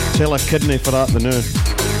 Sell a kidney for that the new.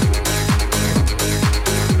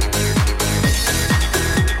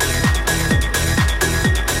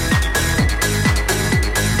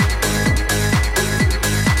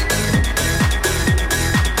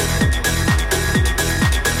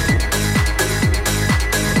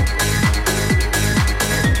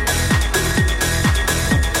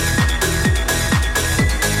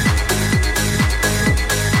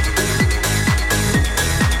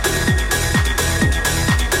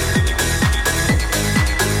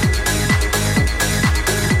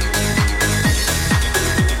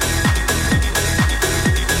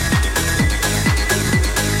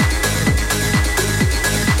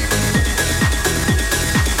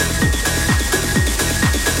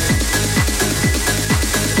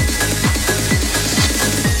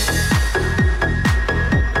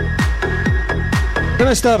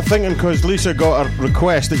 I start thinking, because Lisa got a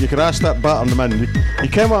request, that you could ask that Batterman man. You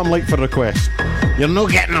came at him like for requests. You're no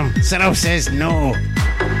getting them. Cyril says no.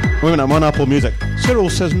 Wait a minute, I'm on Apple Music. Cyril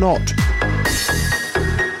says not.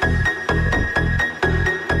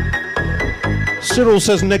 Cyril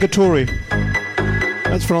says negatory.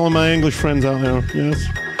 That's for all of my English friends out there,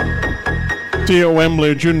 yes. See you at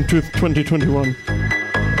Wembley, June 2021.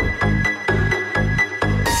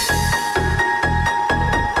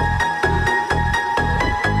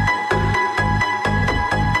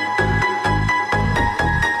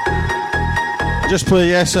 Just play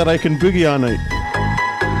Yes Sir I Can Boogie All Night.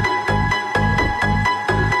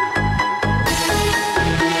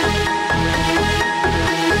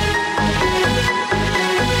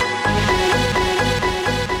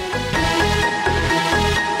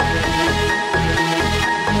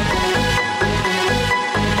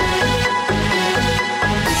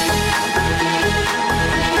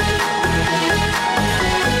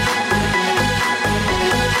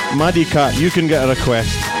 Maddie Cat, you can get a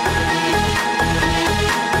request.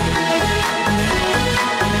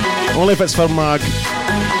 Only if it's for Mag.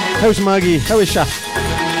 How's Maggie? How is she?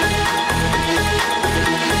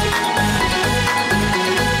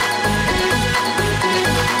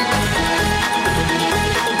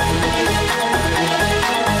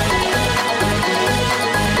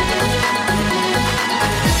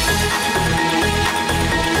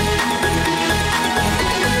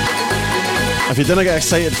 If you didn't get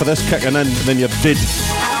excited for this kicking in, then you're dead.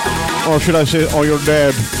 Or should I say, oh, you're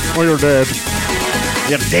dead. Oh, you're dead.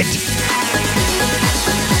 You're dead.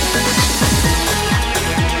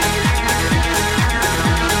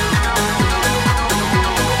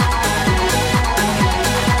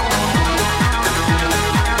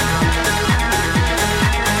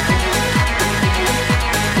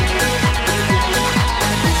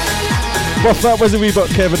 Well, that was a wee bit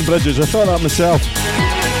Kevin Bridges. I thought that myself.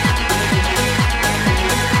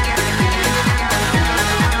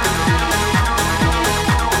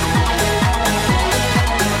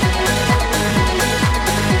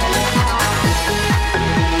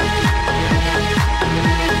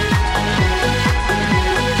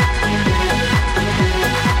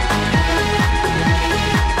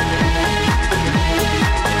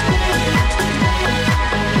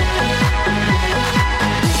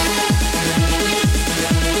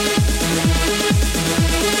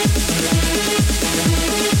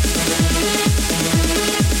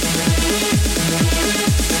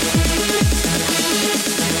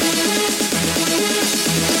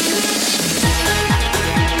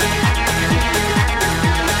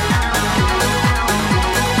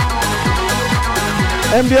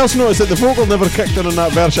 Anybody else notice that the vocal never kicked in on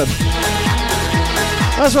that version?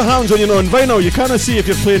 That's what happens when you're not on vinyl. You can't see if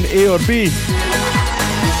you're playing A or B.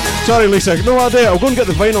 Sorry, Lisa. No idea. I'll go and get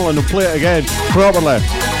the vinyl and I'll play it again properly.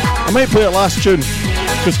 I might play it last tune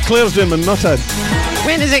because Claire's doing my nutted.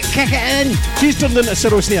 When does it kick it in? She's turned into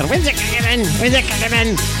Cyril Snare. When's it kicking in? When's it kicking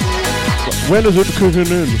in? When is it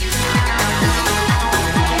kicking in?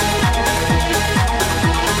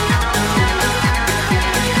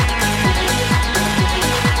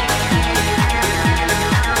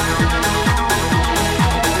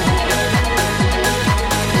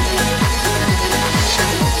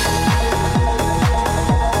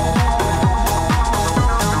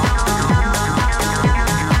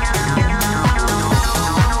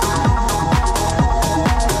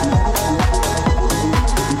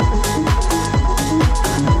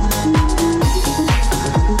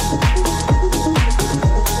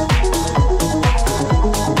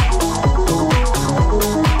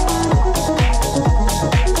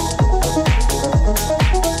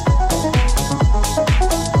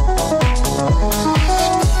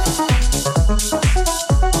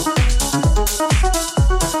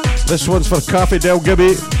 This one's for Cafe Del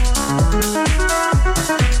Gibby.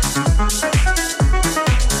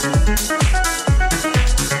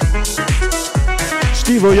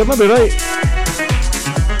 Steve-O, you're maybe right.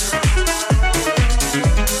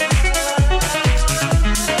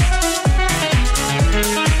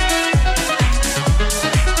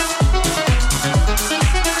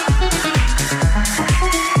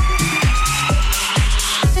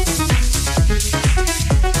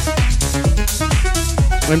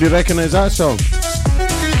 When do you recognise that song?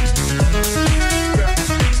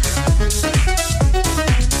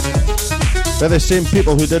 They're the same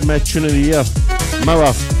people who did my Tune of the Year,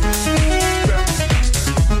 Mauer.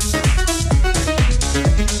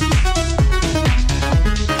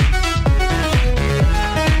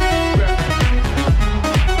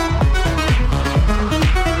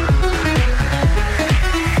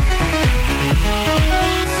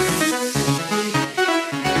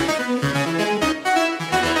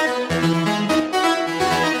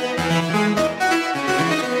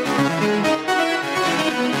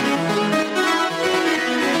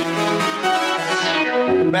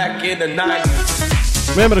 Back in the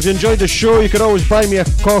 90s. Remember, if you enjoyed the show, you could always buy me a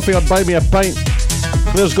coffee or buy me a pint.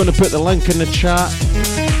 Claire's going to put the link in the chat.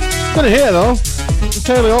 Gonna hate it though.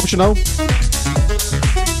 Entirely optional.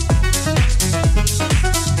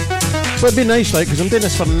 But it'd be nice, like, because I'm doing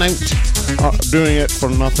this for nout. Not doing it for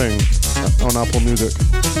nothing on Apple Music.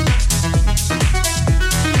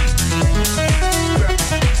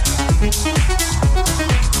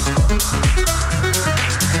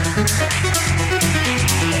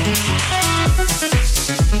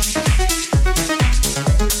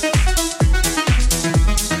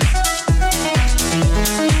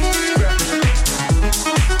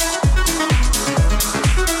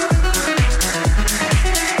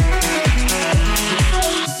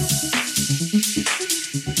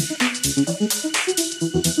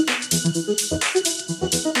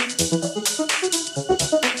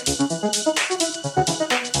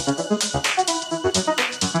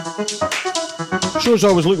 Show's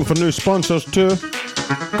always looking for new sponsors too.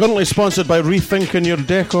 Currently sponsored by Rethinking Your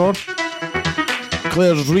Decor.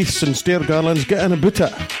 Claire's Wreaths and Stair Garlands. Getting about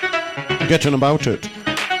it. Getting about it.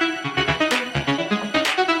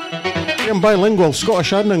 I'm bilingual,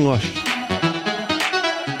 Scottish and English.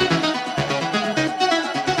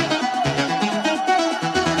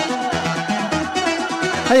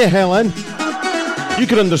 Hiya, Helen. You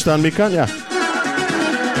can understand me, can't ya?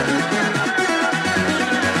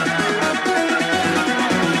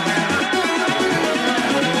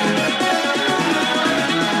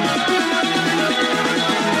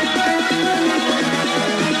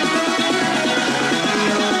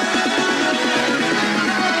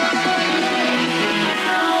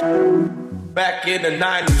 Back in the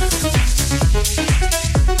 90s.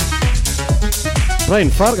 Brian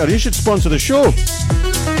Farker, you should sponsor the show.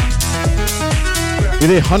 You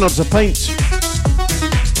need hundreds of pints.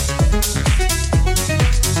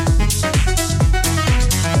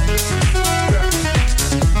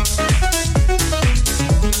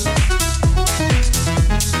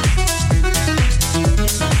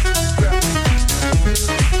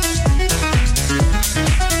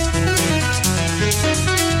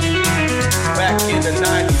 Back in the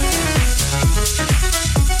 90s.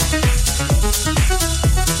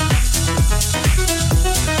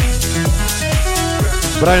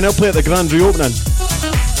 Brian, I'll play at the grand reopening.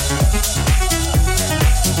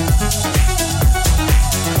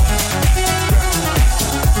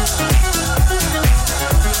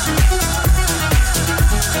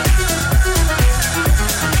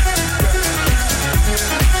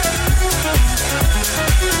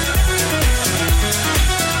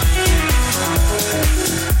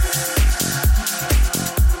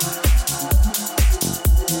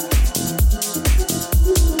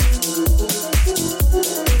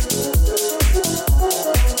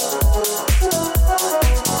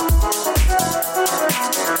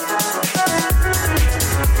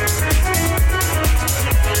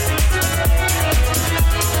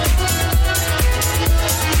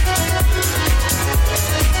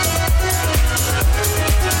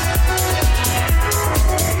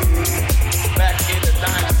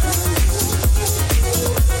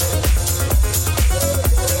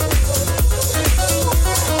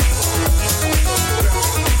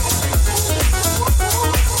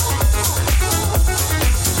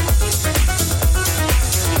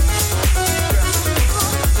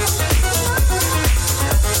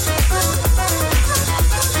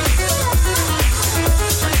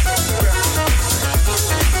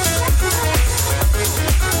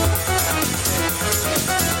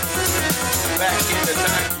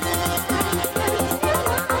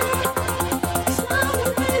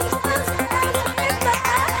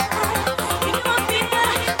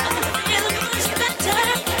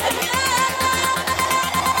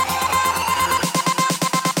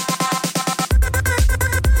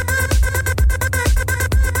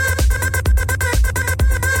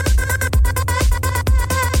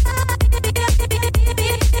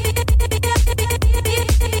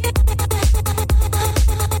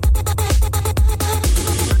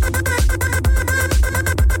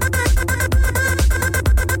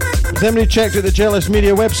 Has anybody checked out the Jealous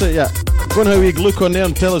Media website yet? Go and have a wee look on there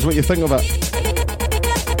and tell us what you think of it.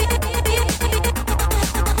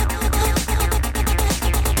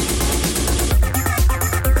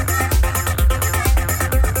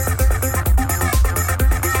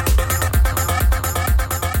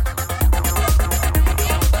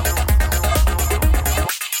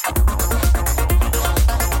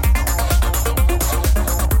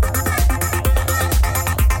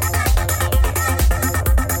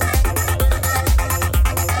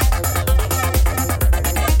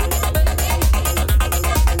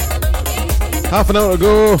 Half an hour to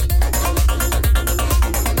go.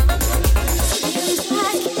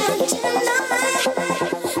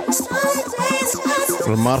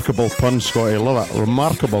 Remarkable pun, Scotty. Love it.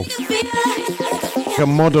 Remarkable. Like a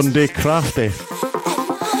modern day crafty.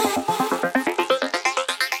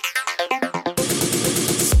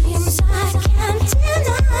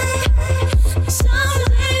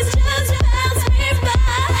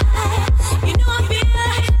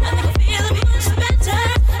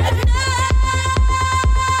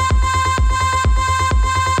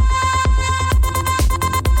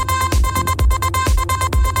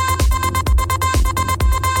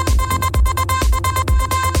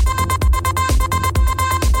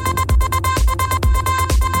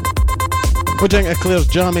 What do you think of Claire's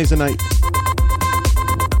jammies tonight?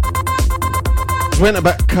 Went a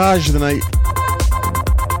bit cash the night.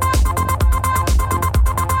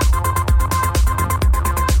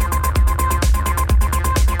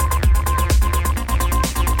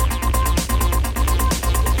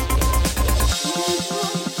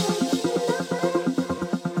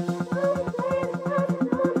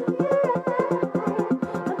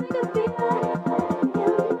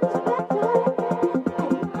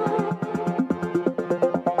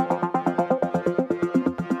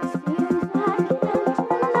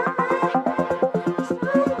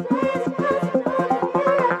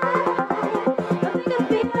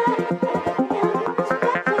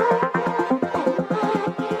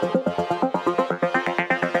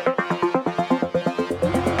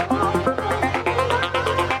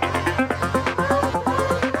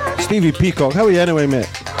 Stevie Peacock, how are you anyway, mate?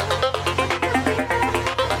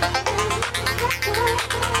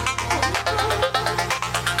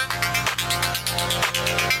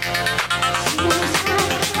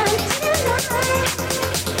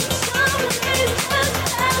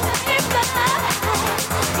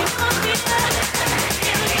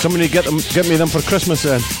 Somebody get me them for Christmas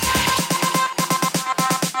then.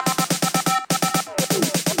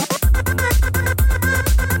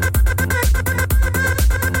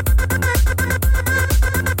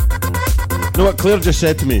 You know what Claire just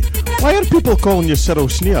said to me? Why are people calling you Cyril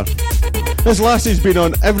Sneer? This lassie's been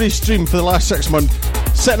on every stream for the last 6 months,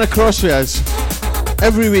 sitting across with us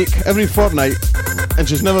every week, every fortnight, and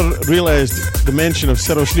she's never realised the mention of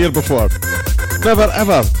Cyril Sneer before. Never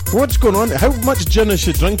ever. What's going on? How much gin is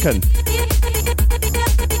she drinking?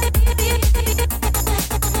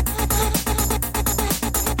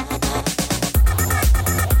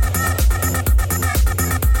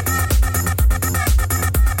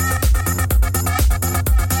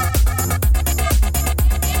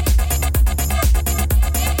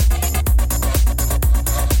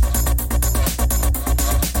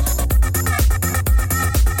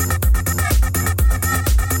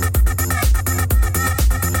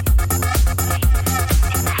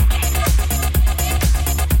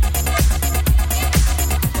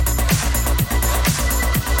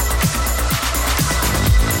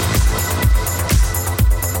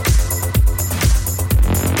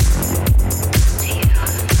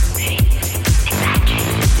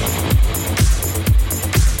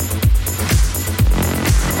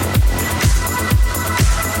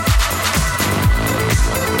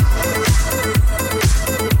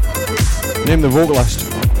 Name the vocalist.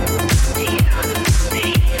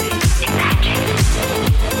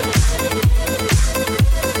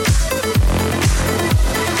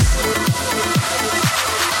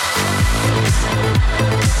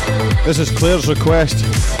 This is Claire's request.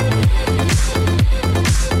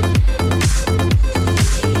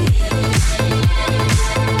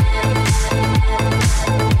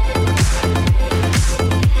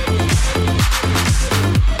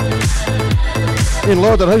 Hey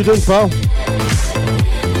Lauder, how you doing, pal?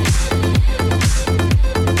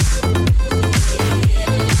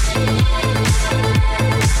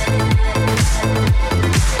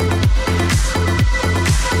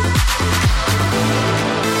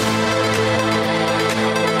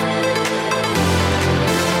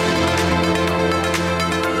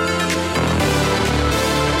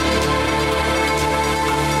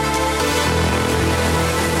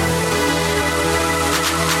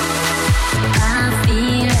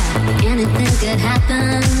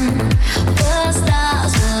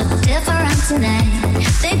 tonight.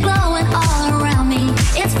 They're glowing all around me.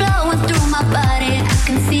 It's flowing through my body. I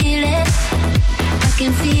can feel it. I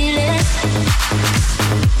can feel it.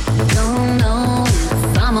 Don't know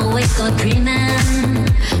if I'm awake or dreaming.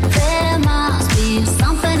 There must be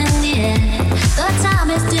something in the air. The time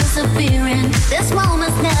is disappearing. This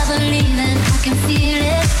moment's never leaving. I can feel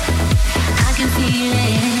it. I can feel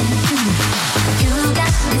it. You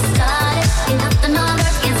got me started. You're nothing on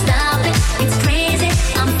earth can stop it. It's crazy.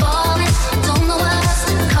 I'm falling. Don't know what else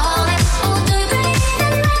to call it. Oh, do you believe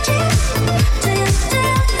in magic? Do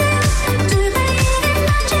you believe in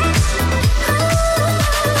magic?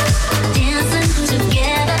 Dancing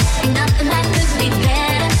together. Ain't nothing that could be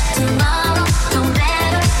better. Tomorrow don't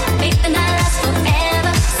matter. Make the night last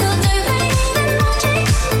forever. So do you believe in magic?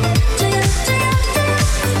 Do you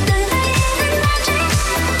believe in magic?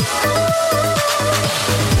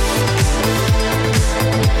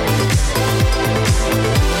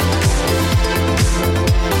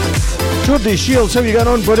 Jordy Shields, how you getting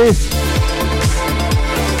on, buddy?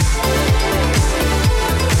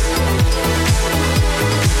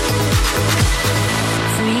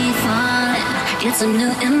 Free falling, it's a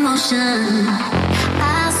new emotion.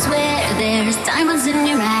 I swear there's diamonds in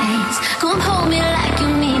your eyes. Come hold me like you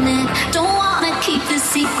mean it. Don't wanna keep this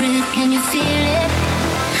secret. Can you feel it?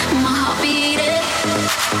 My heart beating.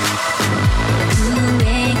 You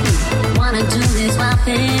make me wanna do this wild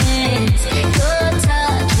things. Your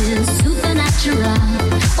touch is supernatural.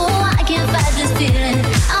 Oh, I can't fight this feeling.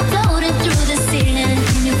 I'm floating through the ceiling.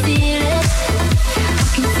 Can you feel it? I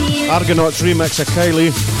can feel it. Argonauts remix of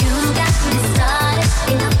Kylie. You got me started.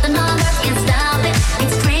 Ain't nothing on earth can stop it.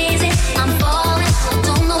 It's crazy. I'm falling.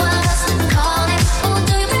 Don't know what else to call it. Oh,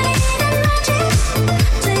 do you believe in magic?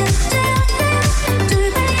 Do you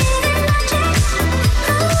believe in magic?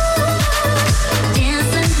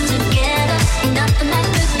 Dancing together. Ain't nothing that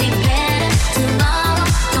could be better. Tomorrow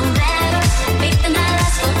don't matter. Make the night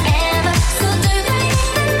last forever. So do you believe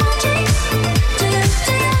in magic? Do you believe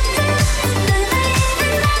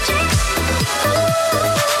in magic?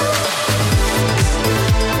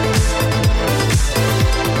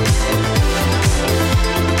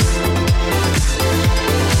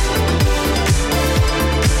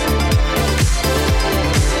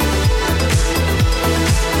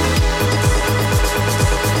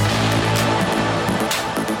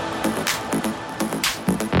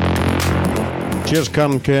 Cheers,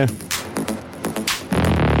 Karen K.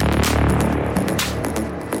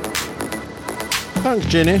 Thanks,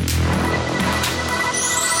 Jenny. Do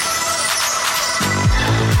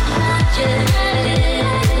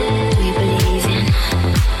you believe in?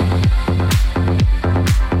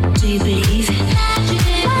 Do you believe in magic?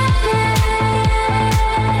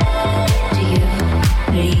 Do you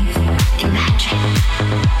believe in magic?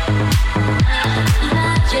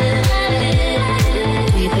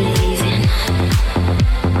 Do you believe in?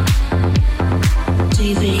 Do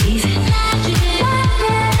you believe in magic?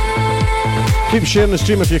 Keep sharing the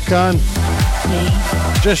stream if you can.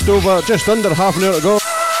 Just under half an hour to go.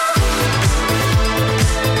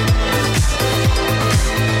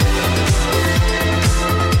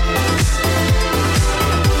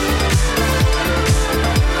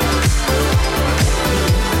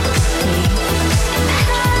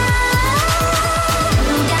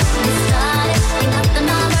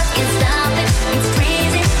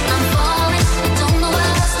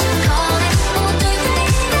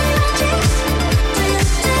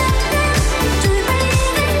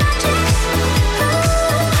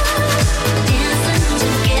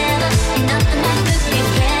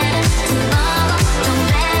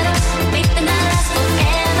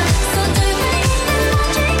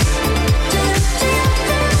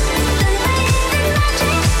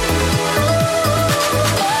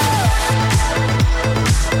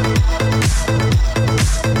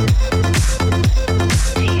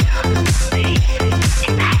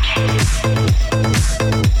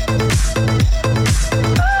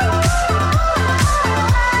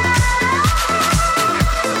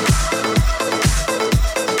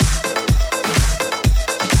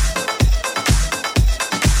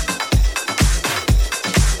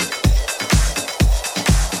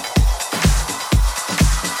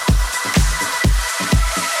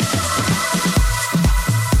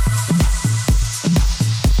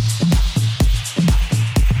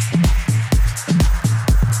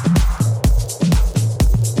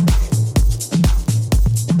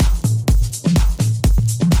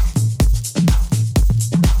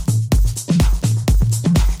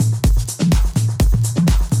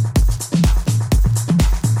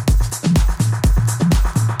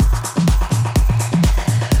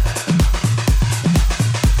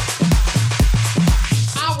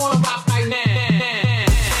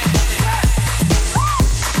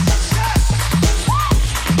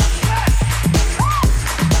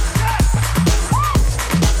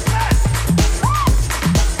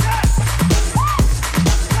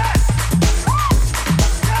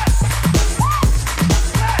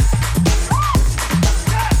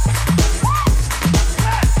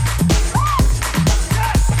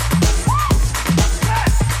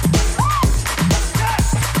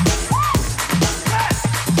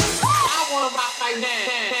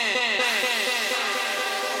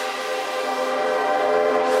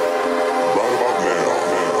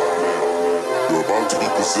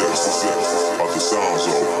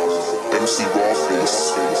 MC Rawface,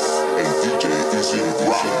 and DJ Easy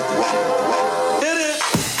Rock. Hit it!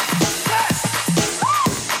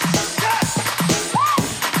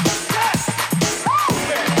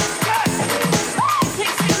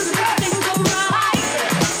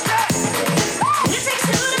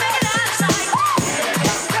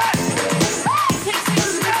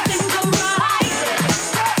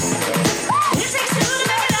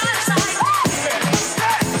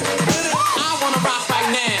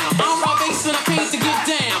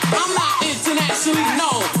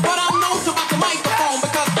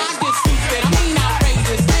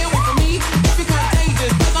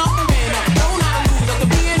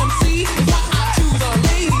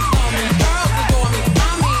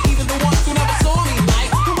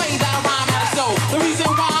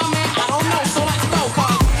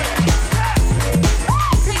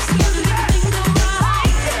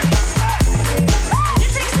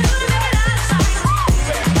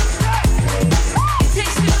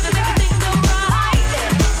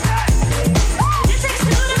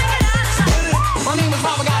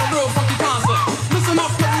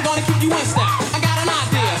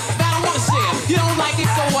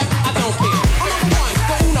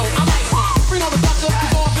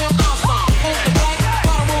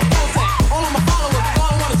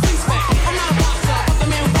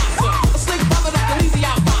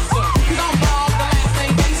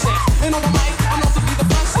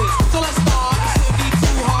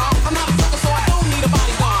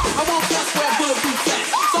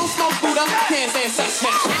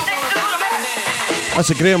 That's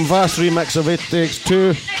a Graham Vass remix of It Takes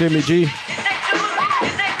Two, Jamie G.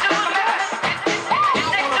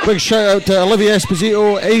 Big shout out to Olivia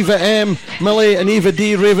Esposito, Ava M, Millie and Eva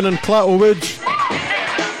D, Raven and Clato Woods.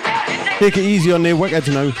 Take it easy on the wicked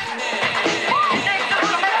now.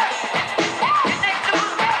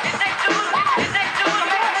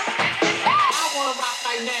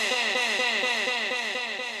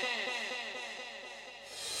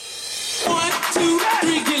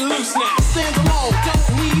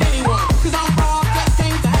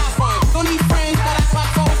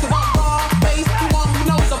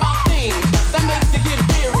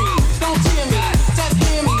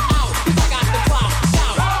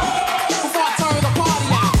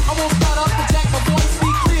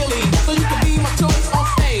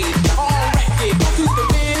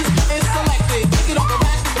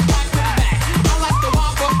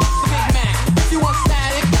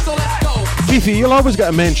 Fifi, you'll always get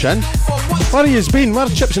a mention. Where have you been?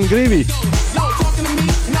 Where's chips and gravy?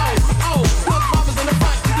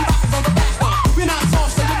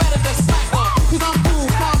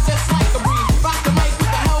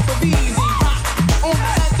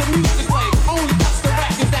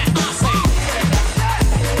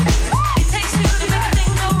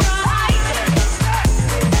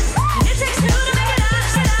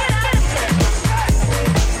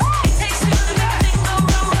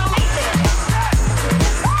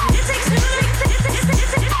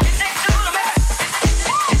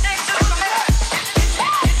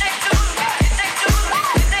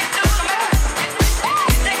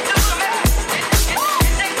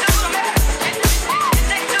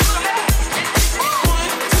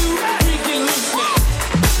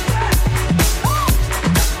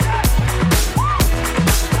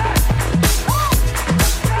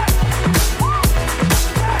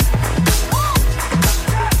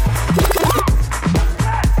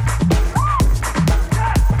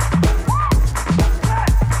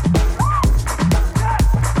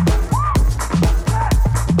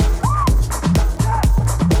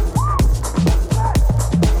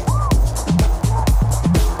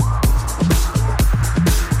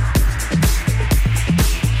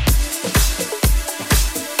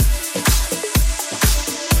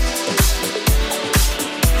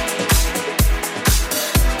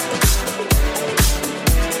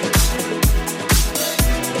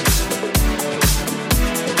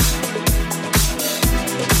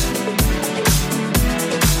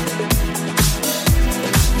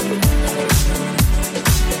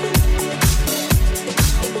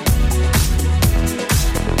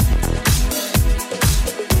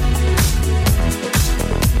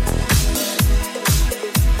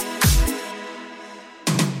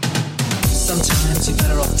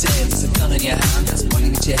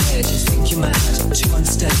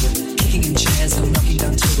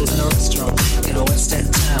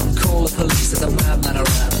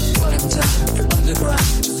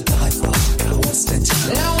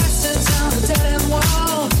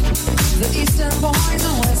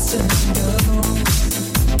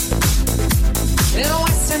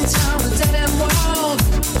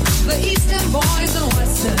 The Eastern boys and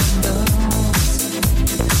Western girls.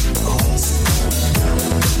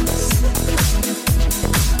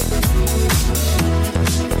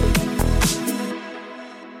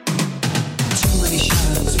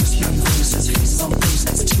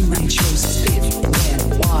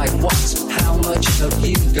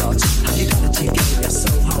 got? Have you got it together? So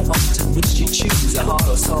how often would you choose a hard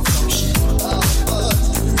or soft option?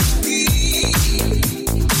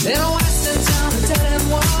 In a western town, a dead end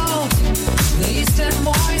wall. The eastern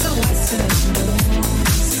boys are western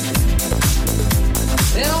girls.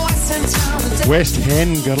 In a western town, a dead West Hen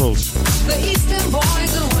girls. The eastern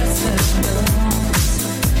boys are western girls.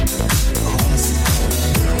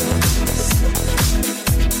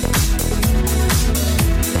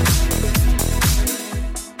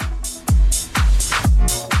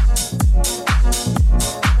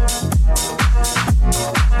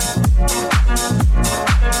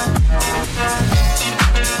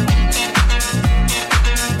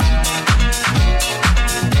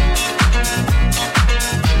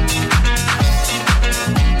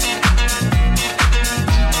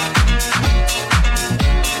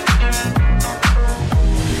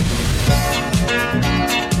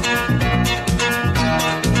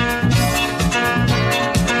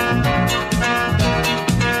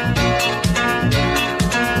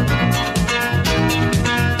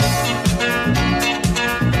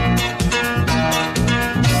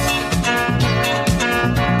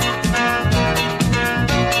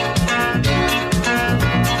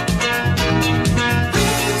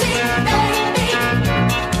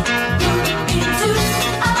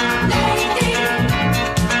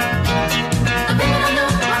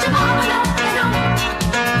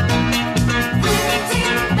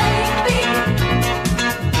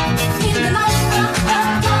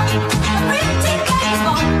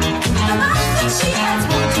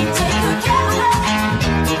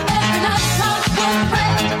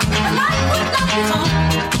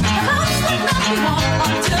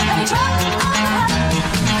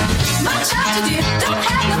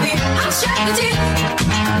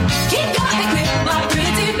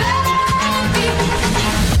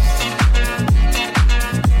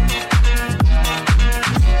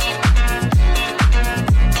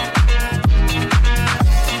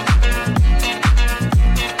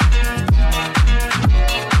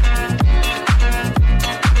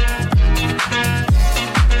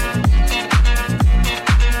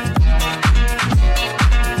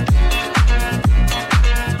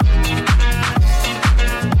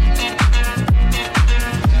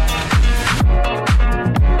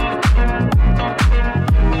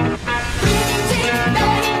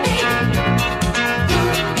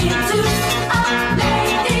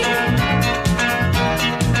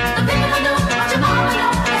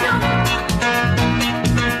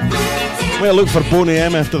 We'll look for Boney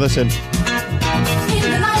M after this in.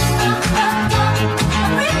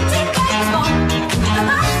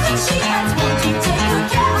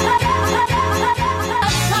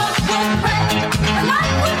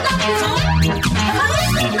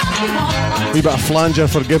 Wee bit of flanger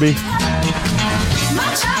for Gibby.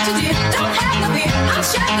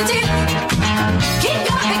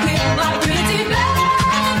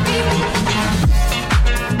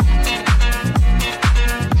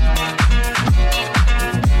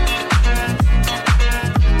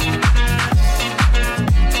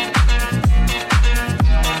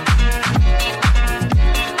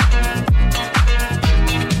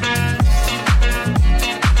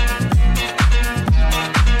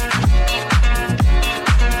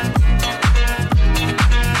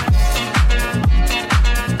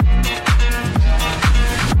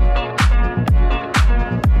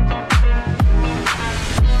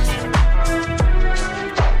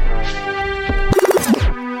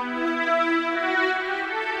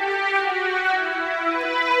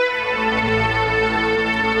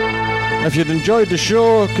 If you'd enjoyed the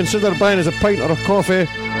show, consider buying us a pint or a coffee.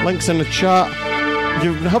 Links in the chat. If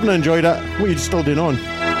you haven't enjoyed it, what are you still doing on?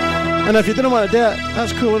 And if you didn't want to do it,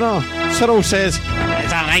 that's cool enough. Cyril says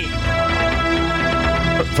it's alright.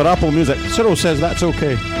 For Apple Music, Cyril says that's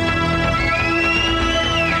okay.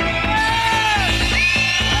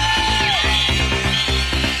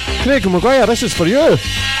 Craig Maguire, this is for you.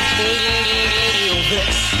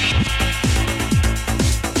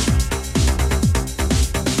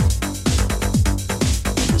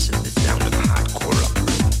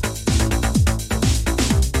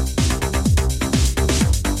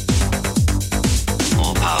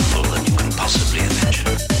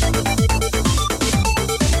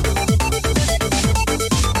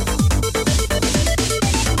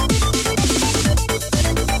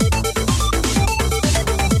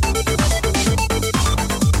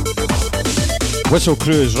 Whistle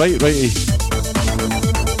Crew is right, righty.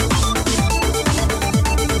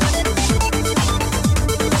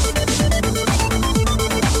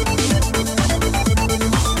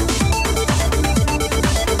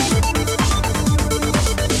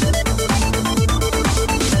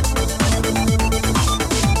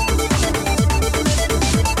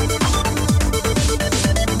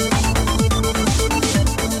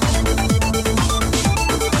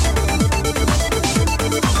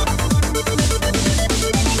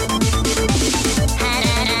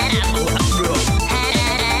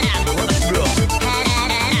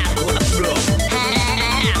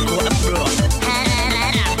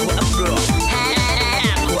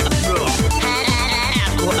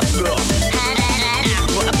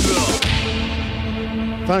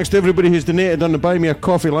 Thanks to everybody who's donated on the Buy Me a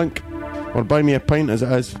Coffee link, or Buy Me a Pint as it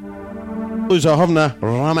is. Those are having a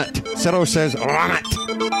ram it. Cyril says ram it.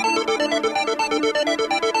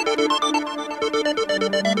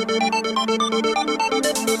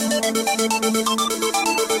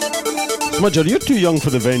 Smudger, you're too young for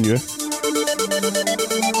the venue.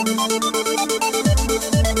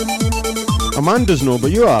 Amanda's no,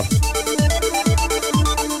 but you are.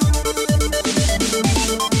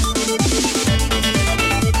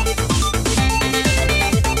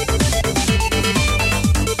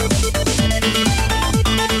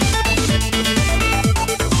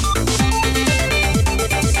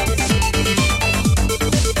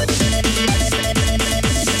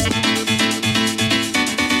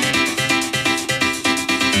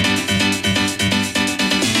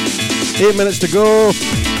 8 minutes to go.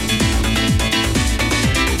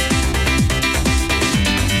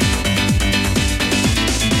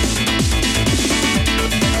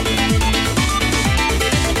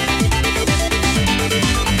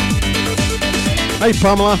 Hi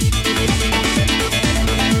Pamela.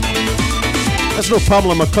 That's no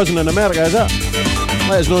Pamela, my cousin in America, is it?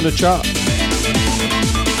 Let us know in the chat.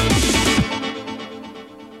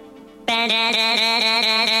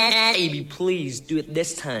 Baby, please do it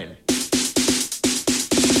this time.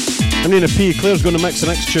 I need a pee. Claire's going to mix the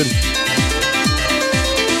next tune.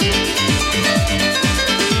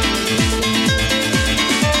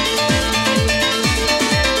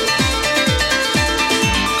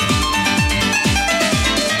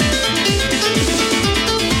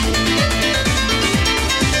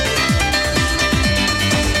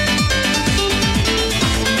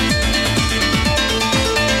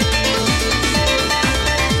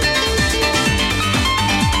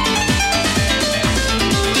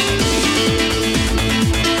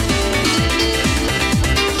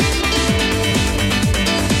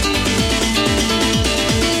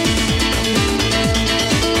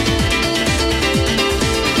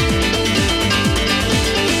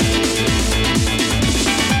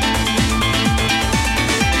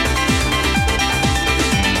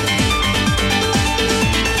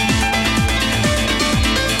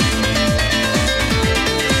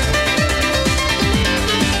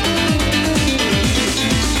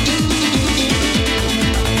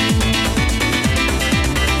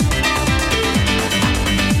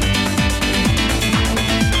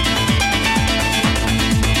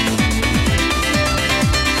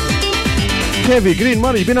 Heavy Green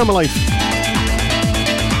Murray, you've been on my life.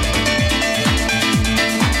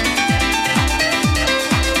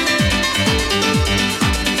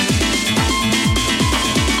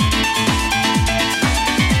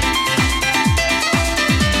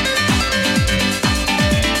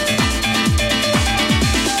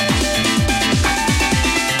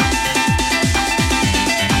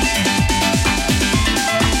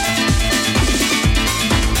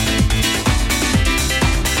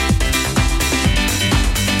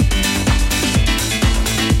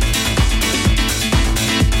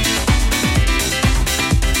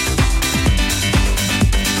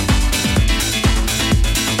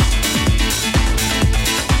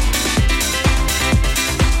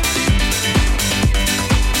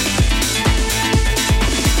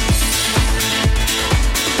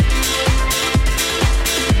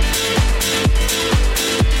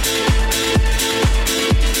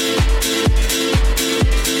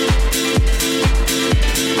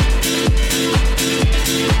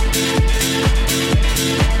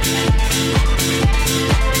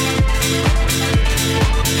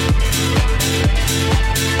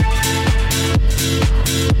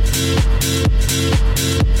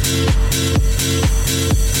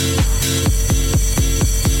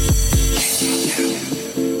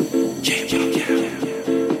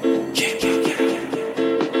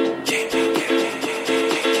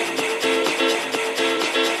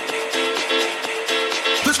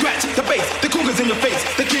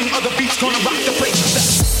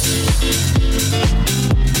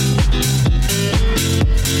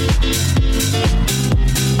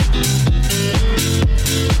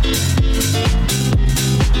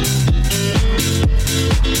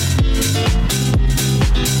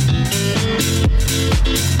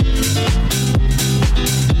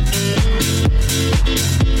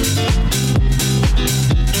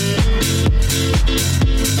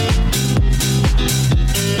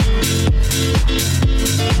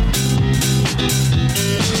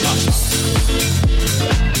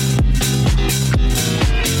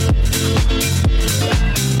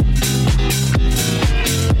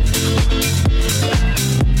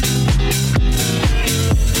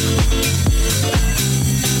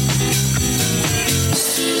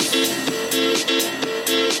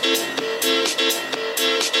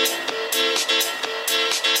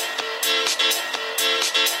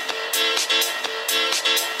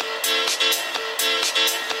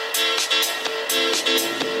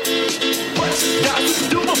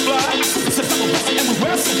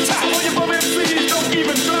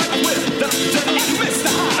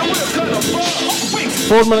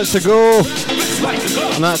 4 minutes to go,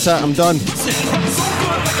 and that's it, I'm done.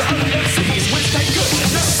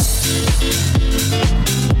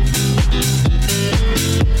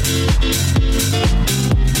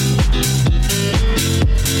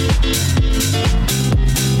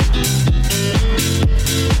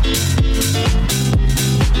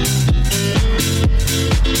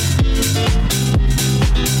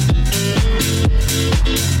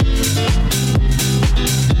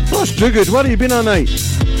 That's too good. Where have you been all night?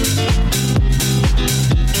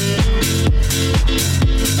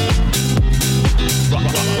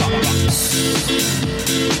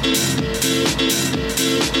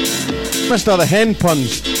 Mr. The Hen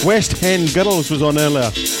Puns. West Hen Girls was on earlier.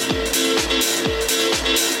 The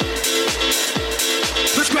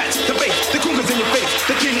scratch, the bass, the cougars in your face.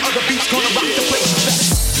 The king of the beats gonna rock the place.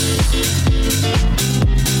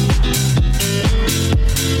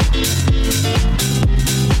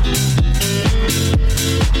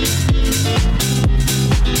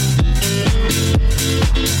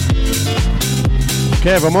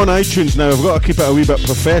 Kev, I'm on iTunes now. I've got to keep it a wee bit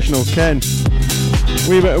professional, Ken.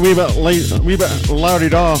 Wee bit Larry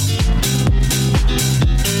Daw.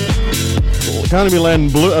 Can't be letting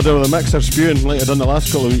bloated out of the mixer spewing like I done the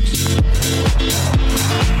last couple of weeks.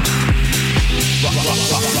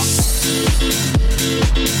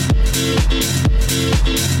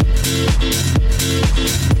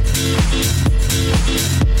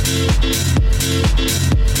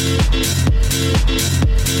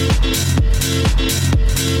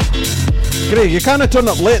 Craig, you can't turn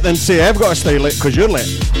up late then say I've got to stay late because you're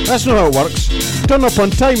late. That's not how it works. Turn up on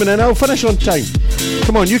time and then I'll finish on time.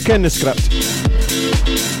 Come on, you ken the script.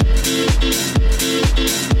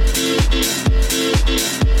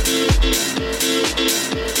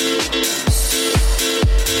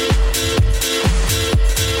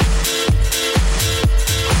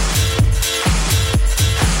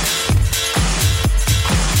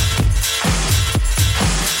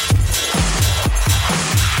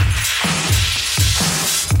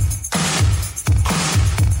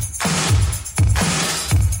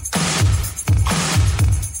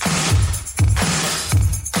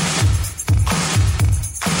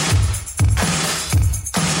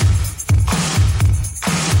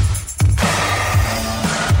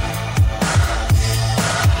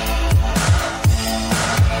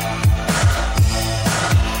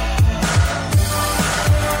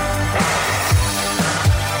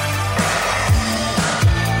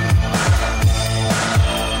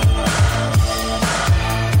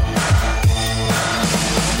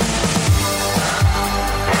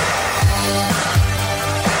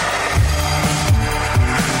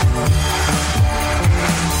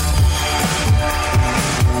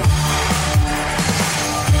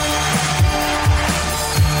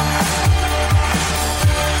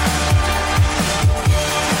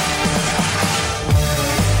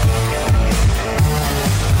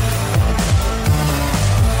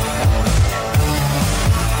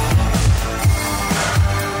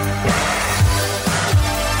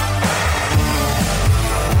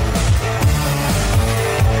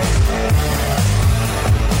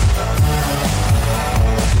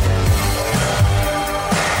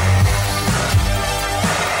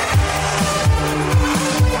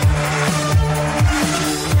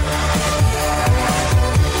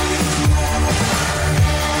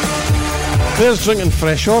 There's drinking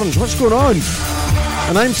fresh orange. What's going on?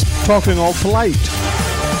 And I'm talking all polite.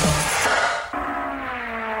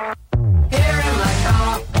 Here in my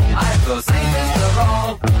car, I feel safe as the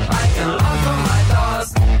roll. I can lock all my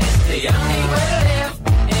doors. It's the only way to live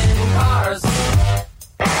in cars.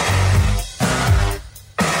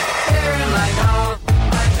 Here in my car,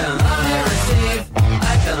 I can only receive.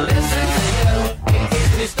 I can listen to you. It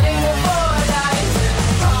keeps me stable for days in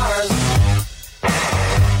cars.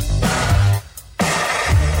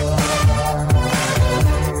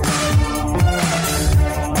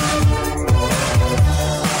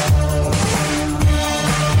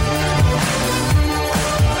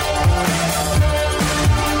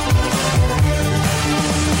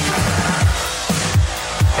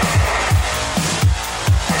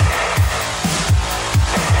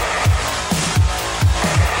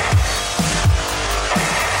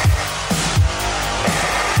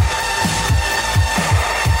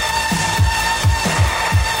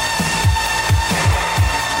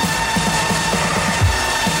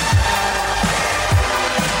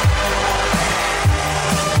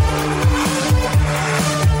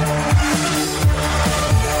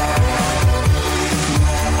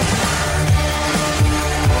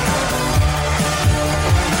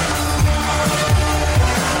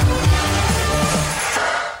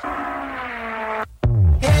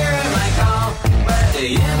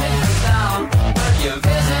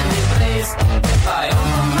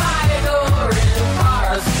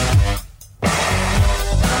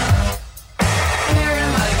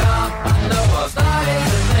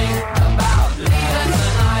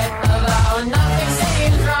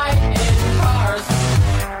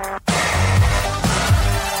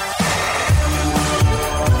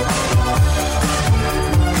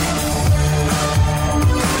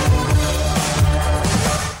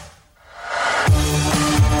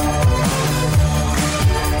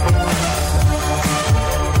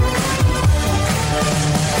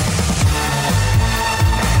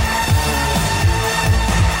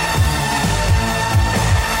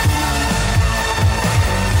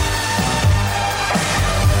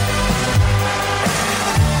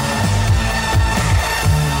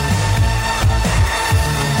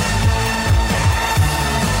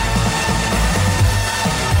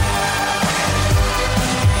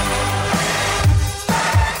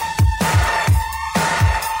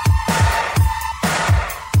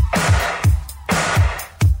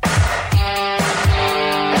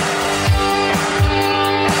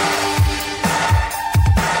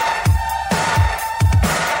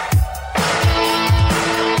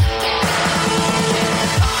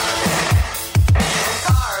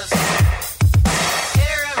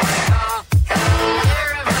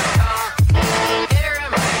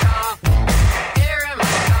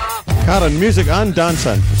 Karen, music and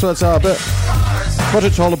dancing. So it's a bit what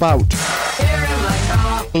it's all about.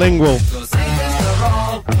 Lingual.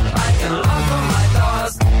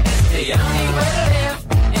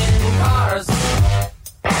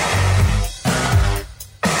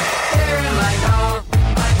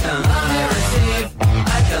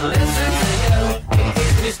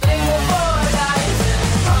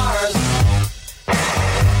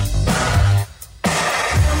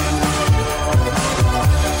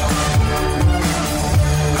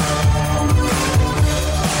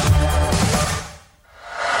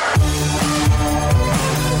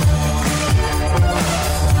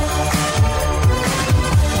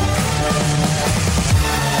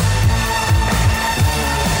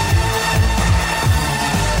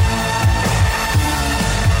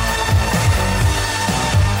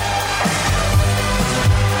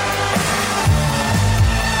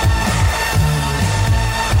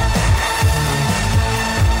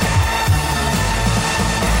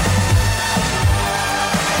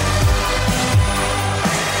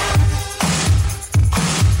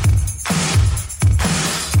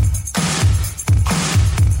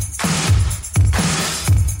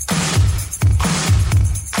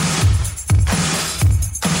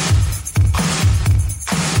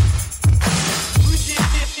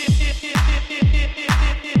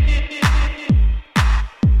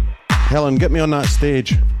 Helen, get me on that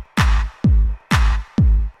stage.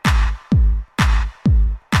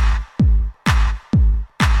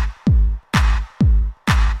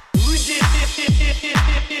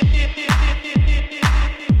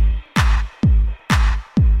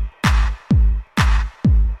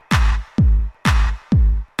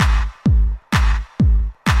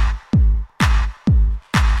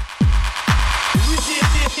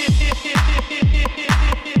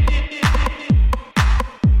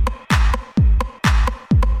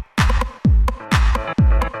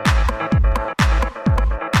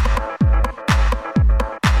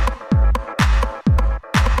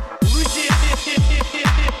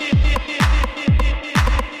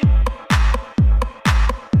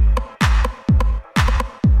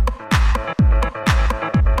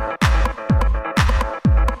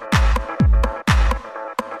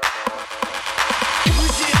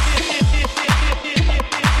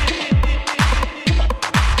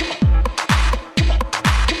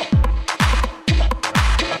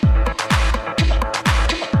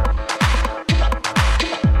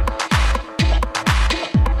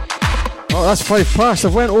 That's 5 past.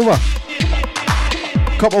 I've went over.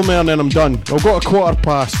 Couple more and then I'm done. I'll go to 1/4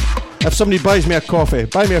 past. If somebody buys me a coffee,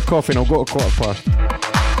 buy me a coffee and I'll go to 1/4 past.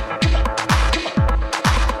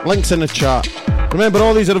 Links in the chat. Remember,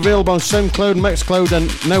 all these are available on SoundCloud, Mixcloud,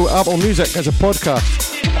 and now Apple Music as a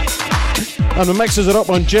podcast. And the mixes are up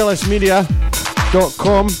on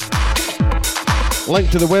jealousmedia.com.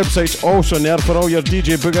 Link to the website's also in there for all your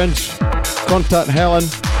DJ bookings. Contact Helen.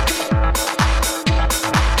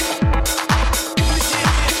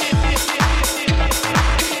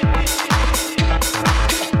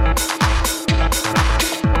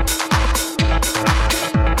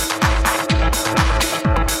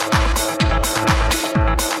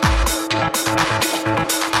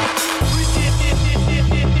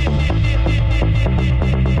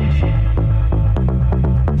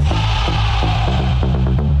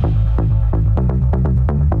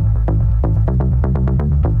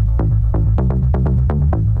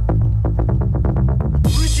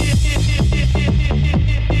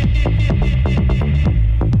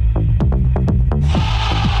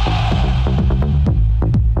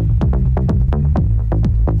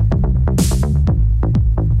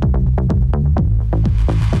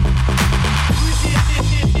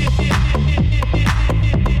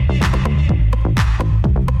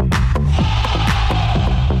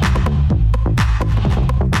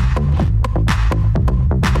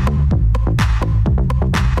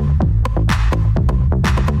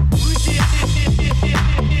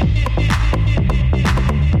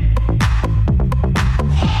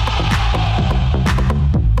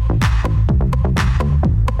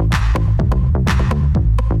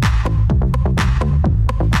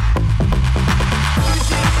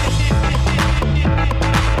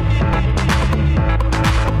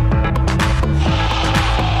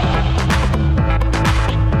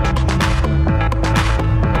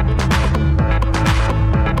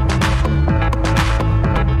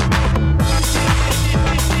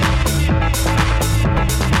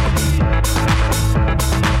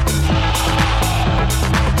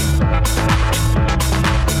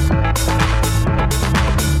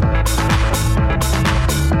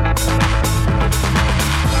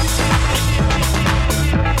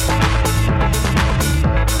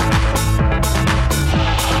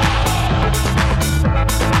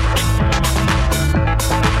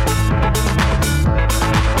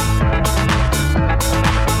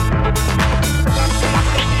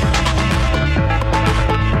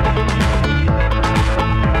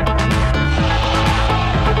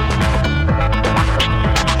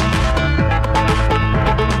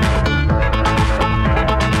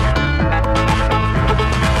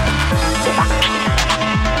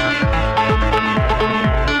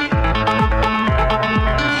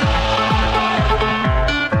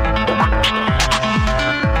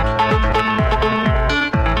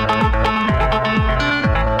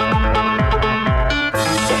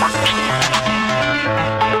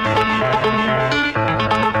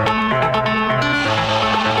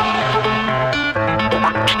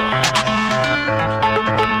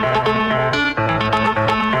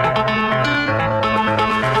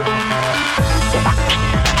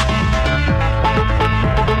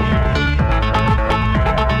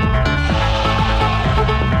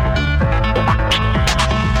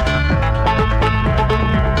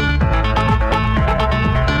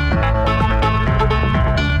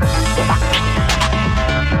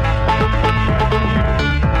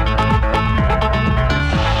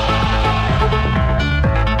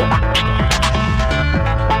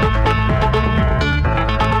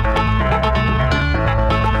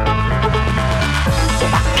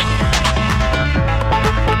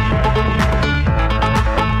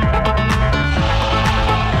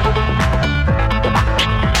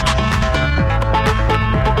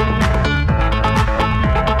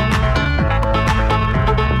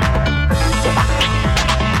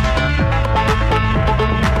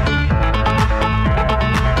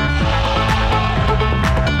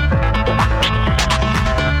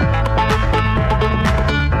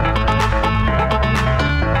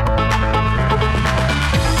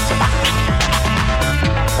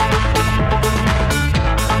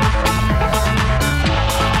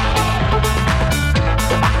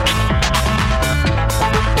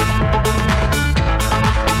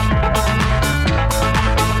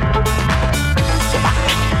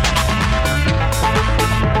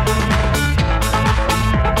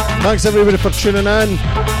 Thanks everybody for tuning in.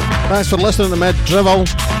 Thanks for listening to me drivel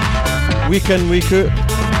week in, week out.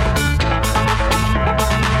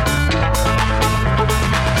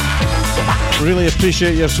 Really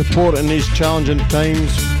appreciate your support in these challenging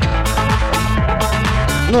times.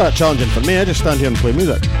 Not that challenging for me, I just stand here and play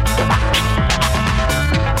music.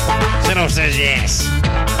 Cyril says yes.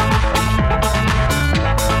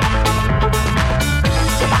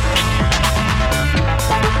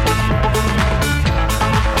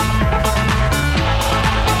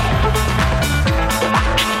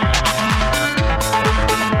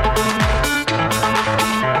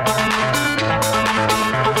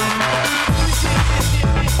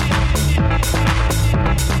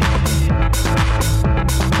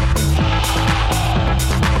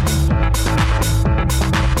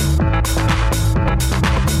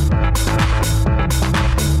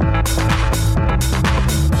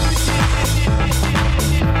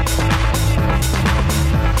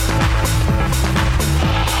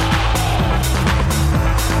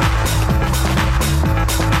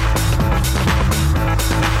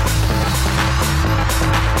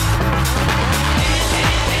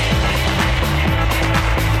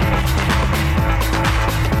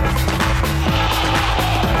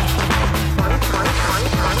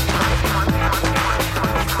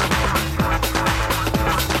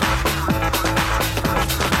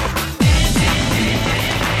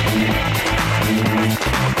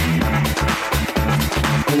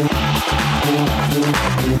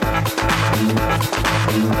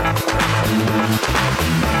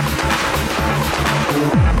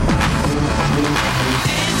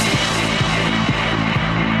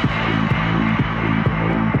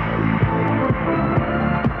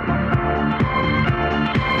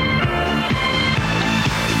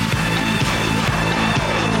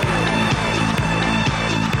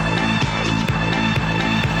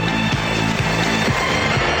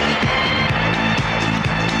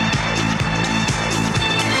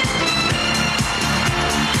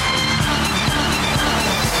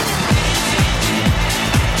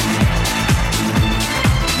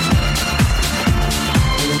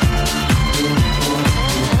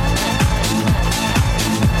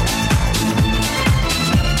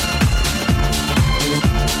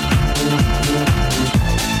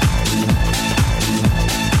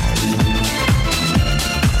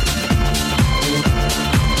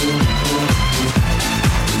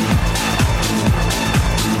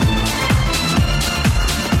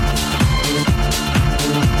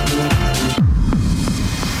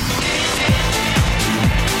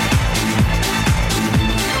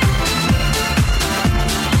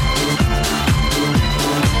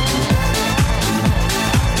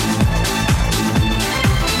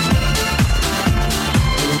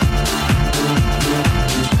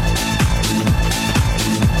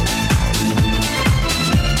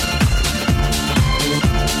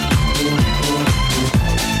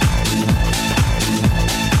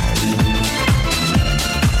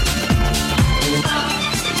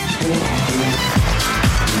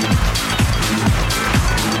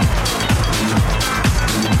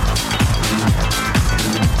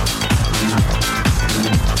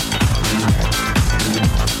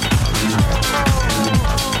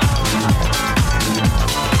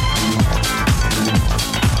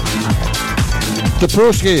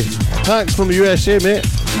 Daprowski, thanks from the USA, mate.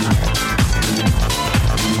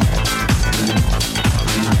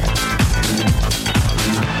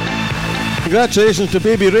 Congratulations to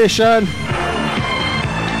baby Ray Shan,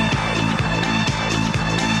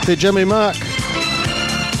 to Jimmy Mack.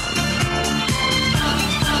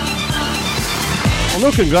 Well,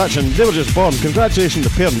 no congratulations, they were just born. Congratulations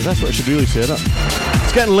to parents, that's what I should really say, isn't it?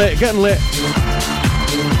 It's getting late, getting late.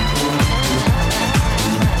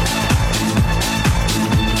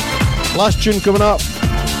 Last tune coming up.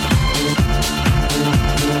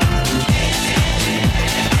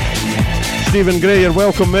 Stephen Gray, you're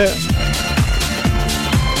welcome, mate.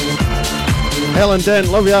 Helen Dent,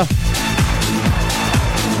 love ya.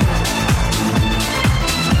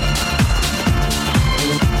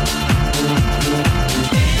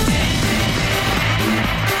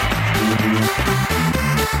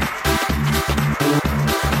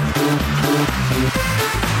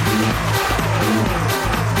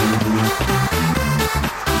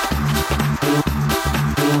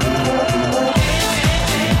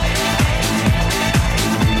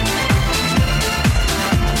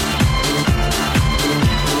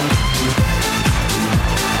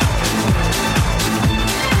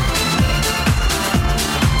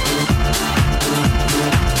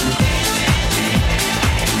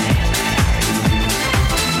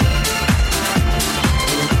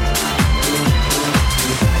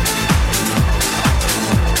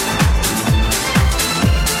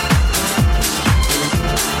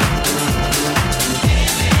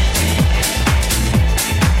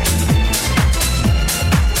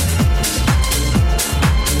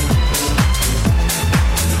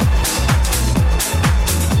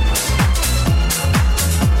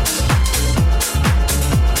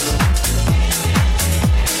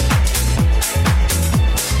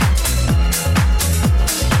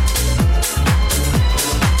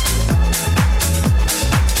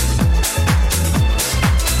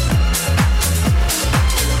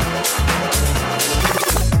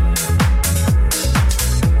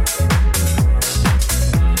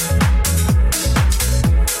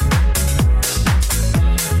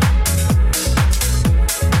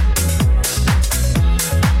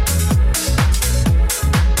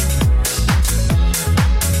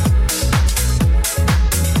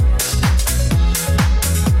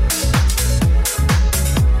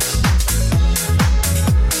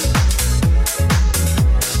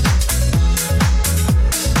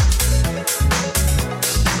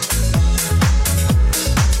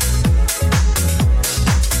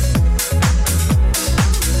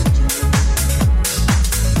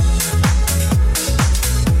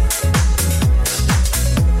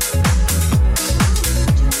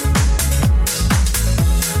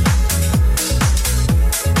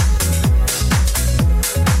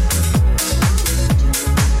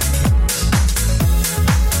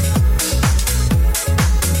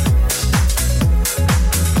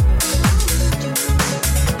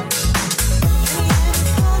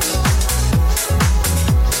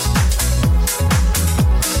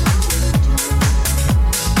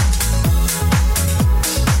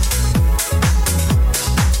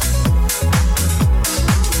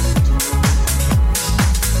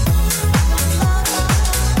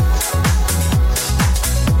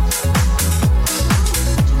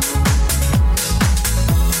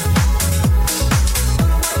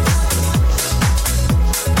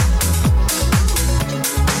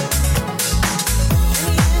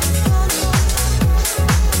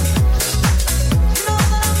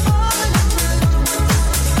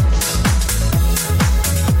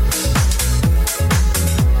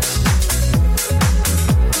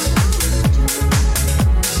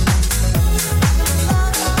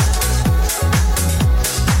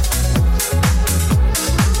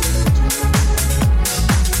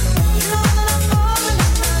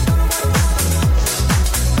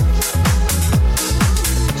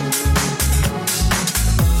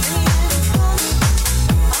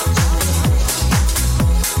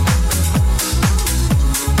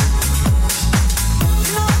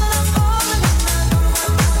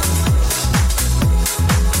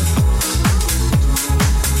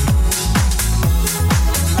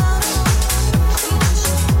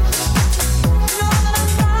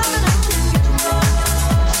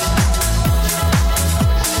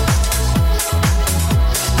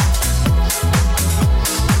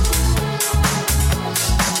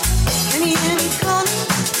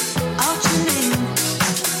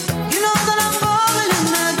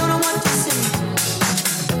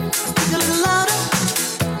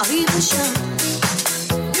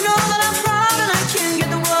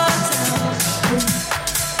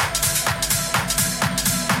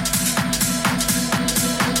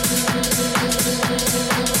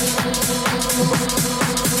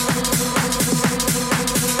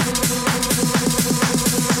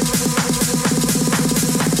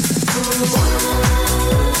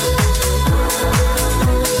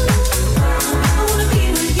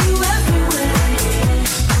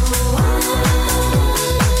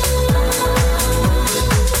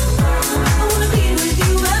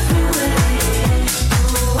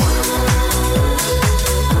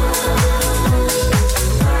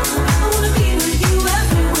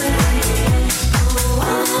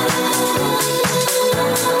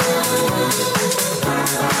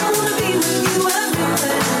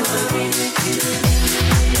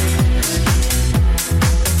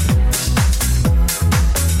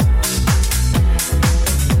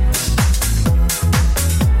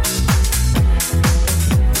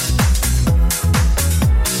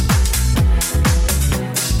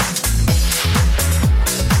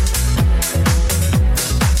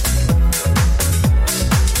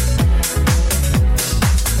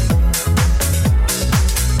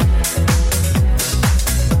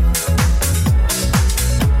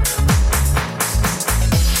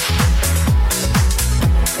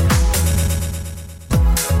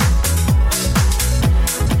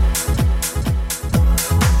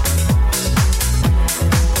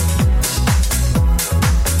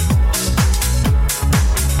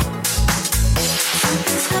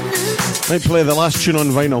 Might play the last tune on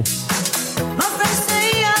vinyl.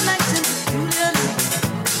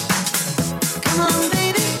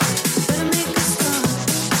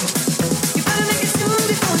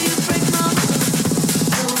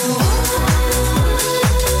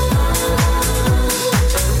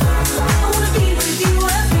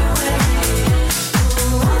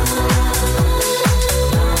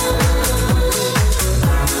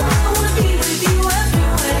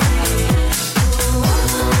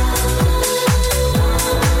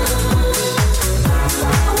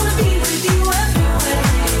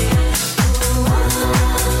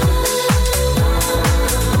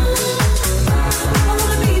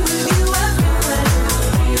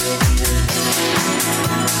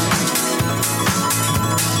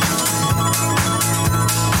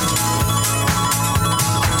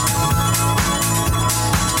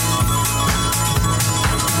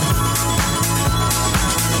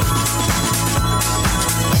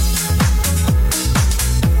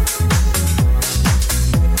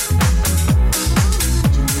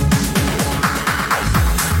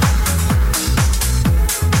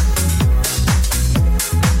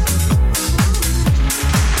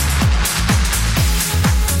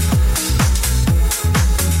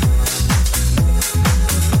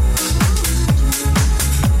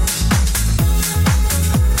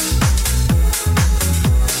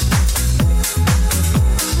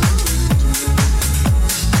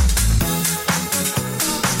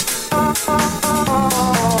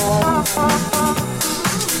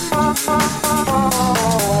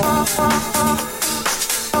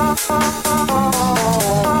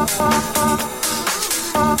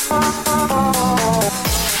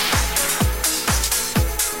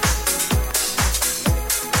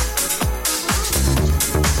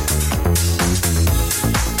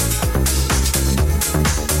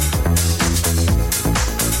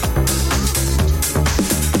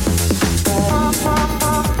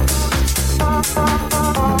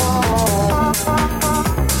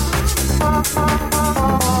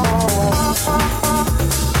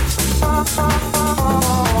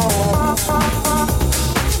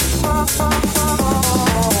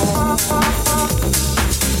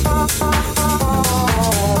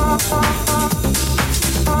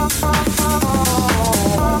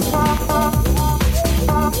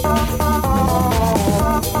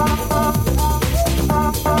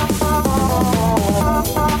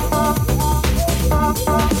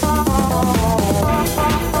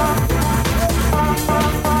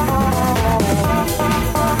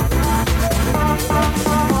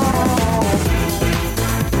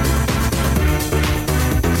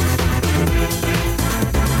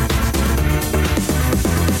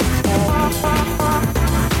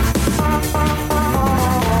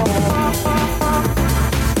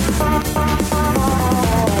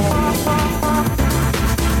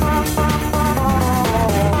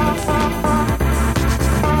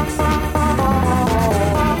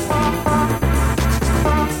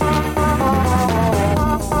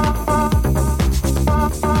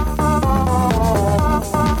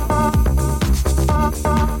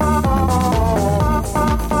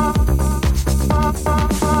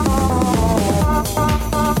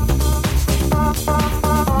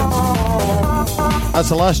 That's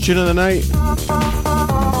the last tune of the night.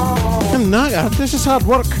 I'm knackered. This is hard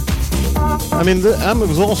work. I mean, I'm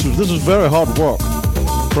exhausted. This is very hard work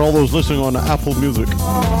for all those listening on Apple Music.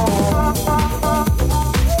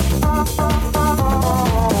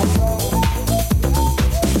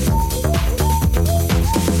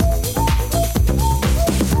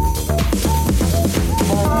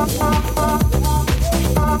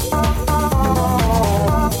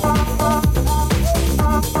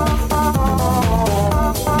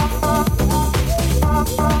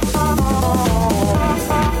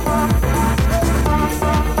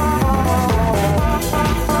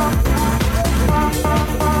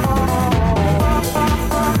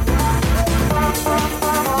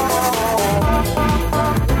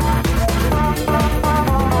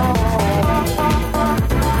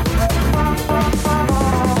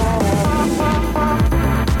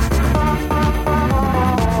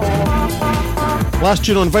 Last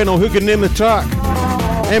tune on vinyl, who can name the track?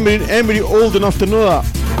 Anybody old enough to know that?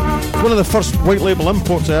 It's one of the first white label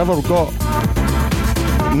imports I ever got.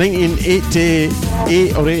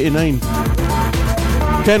 1988 or 89.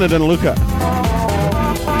 Kinda didn't look it.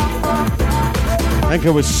 I think I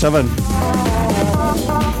was 7.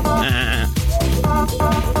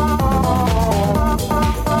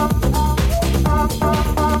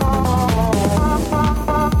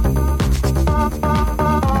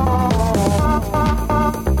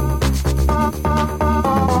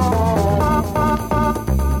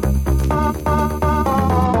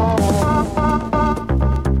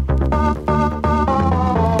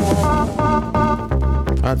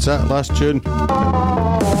 That's it, last tune.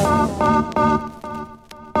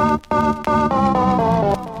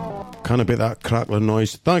 Can't beat that crackling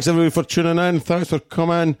noise. Thanks everybody for tuning in. Thanks for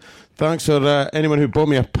coming. Thanks for anyone who bought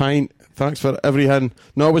me a pint. Thanks for everything.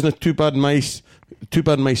 No, it wasn't a Too Bad Mice. Too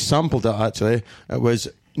Bad Mice sampled it actually. It was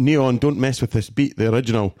Neon, Don't Mess With This Beat, the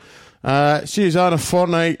original. See yous in a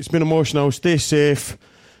fortnight. It's been emotional. Stay safe.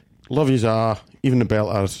 Love yous all. Even the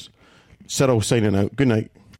belters. Cyril signing out. Good night.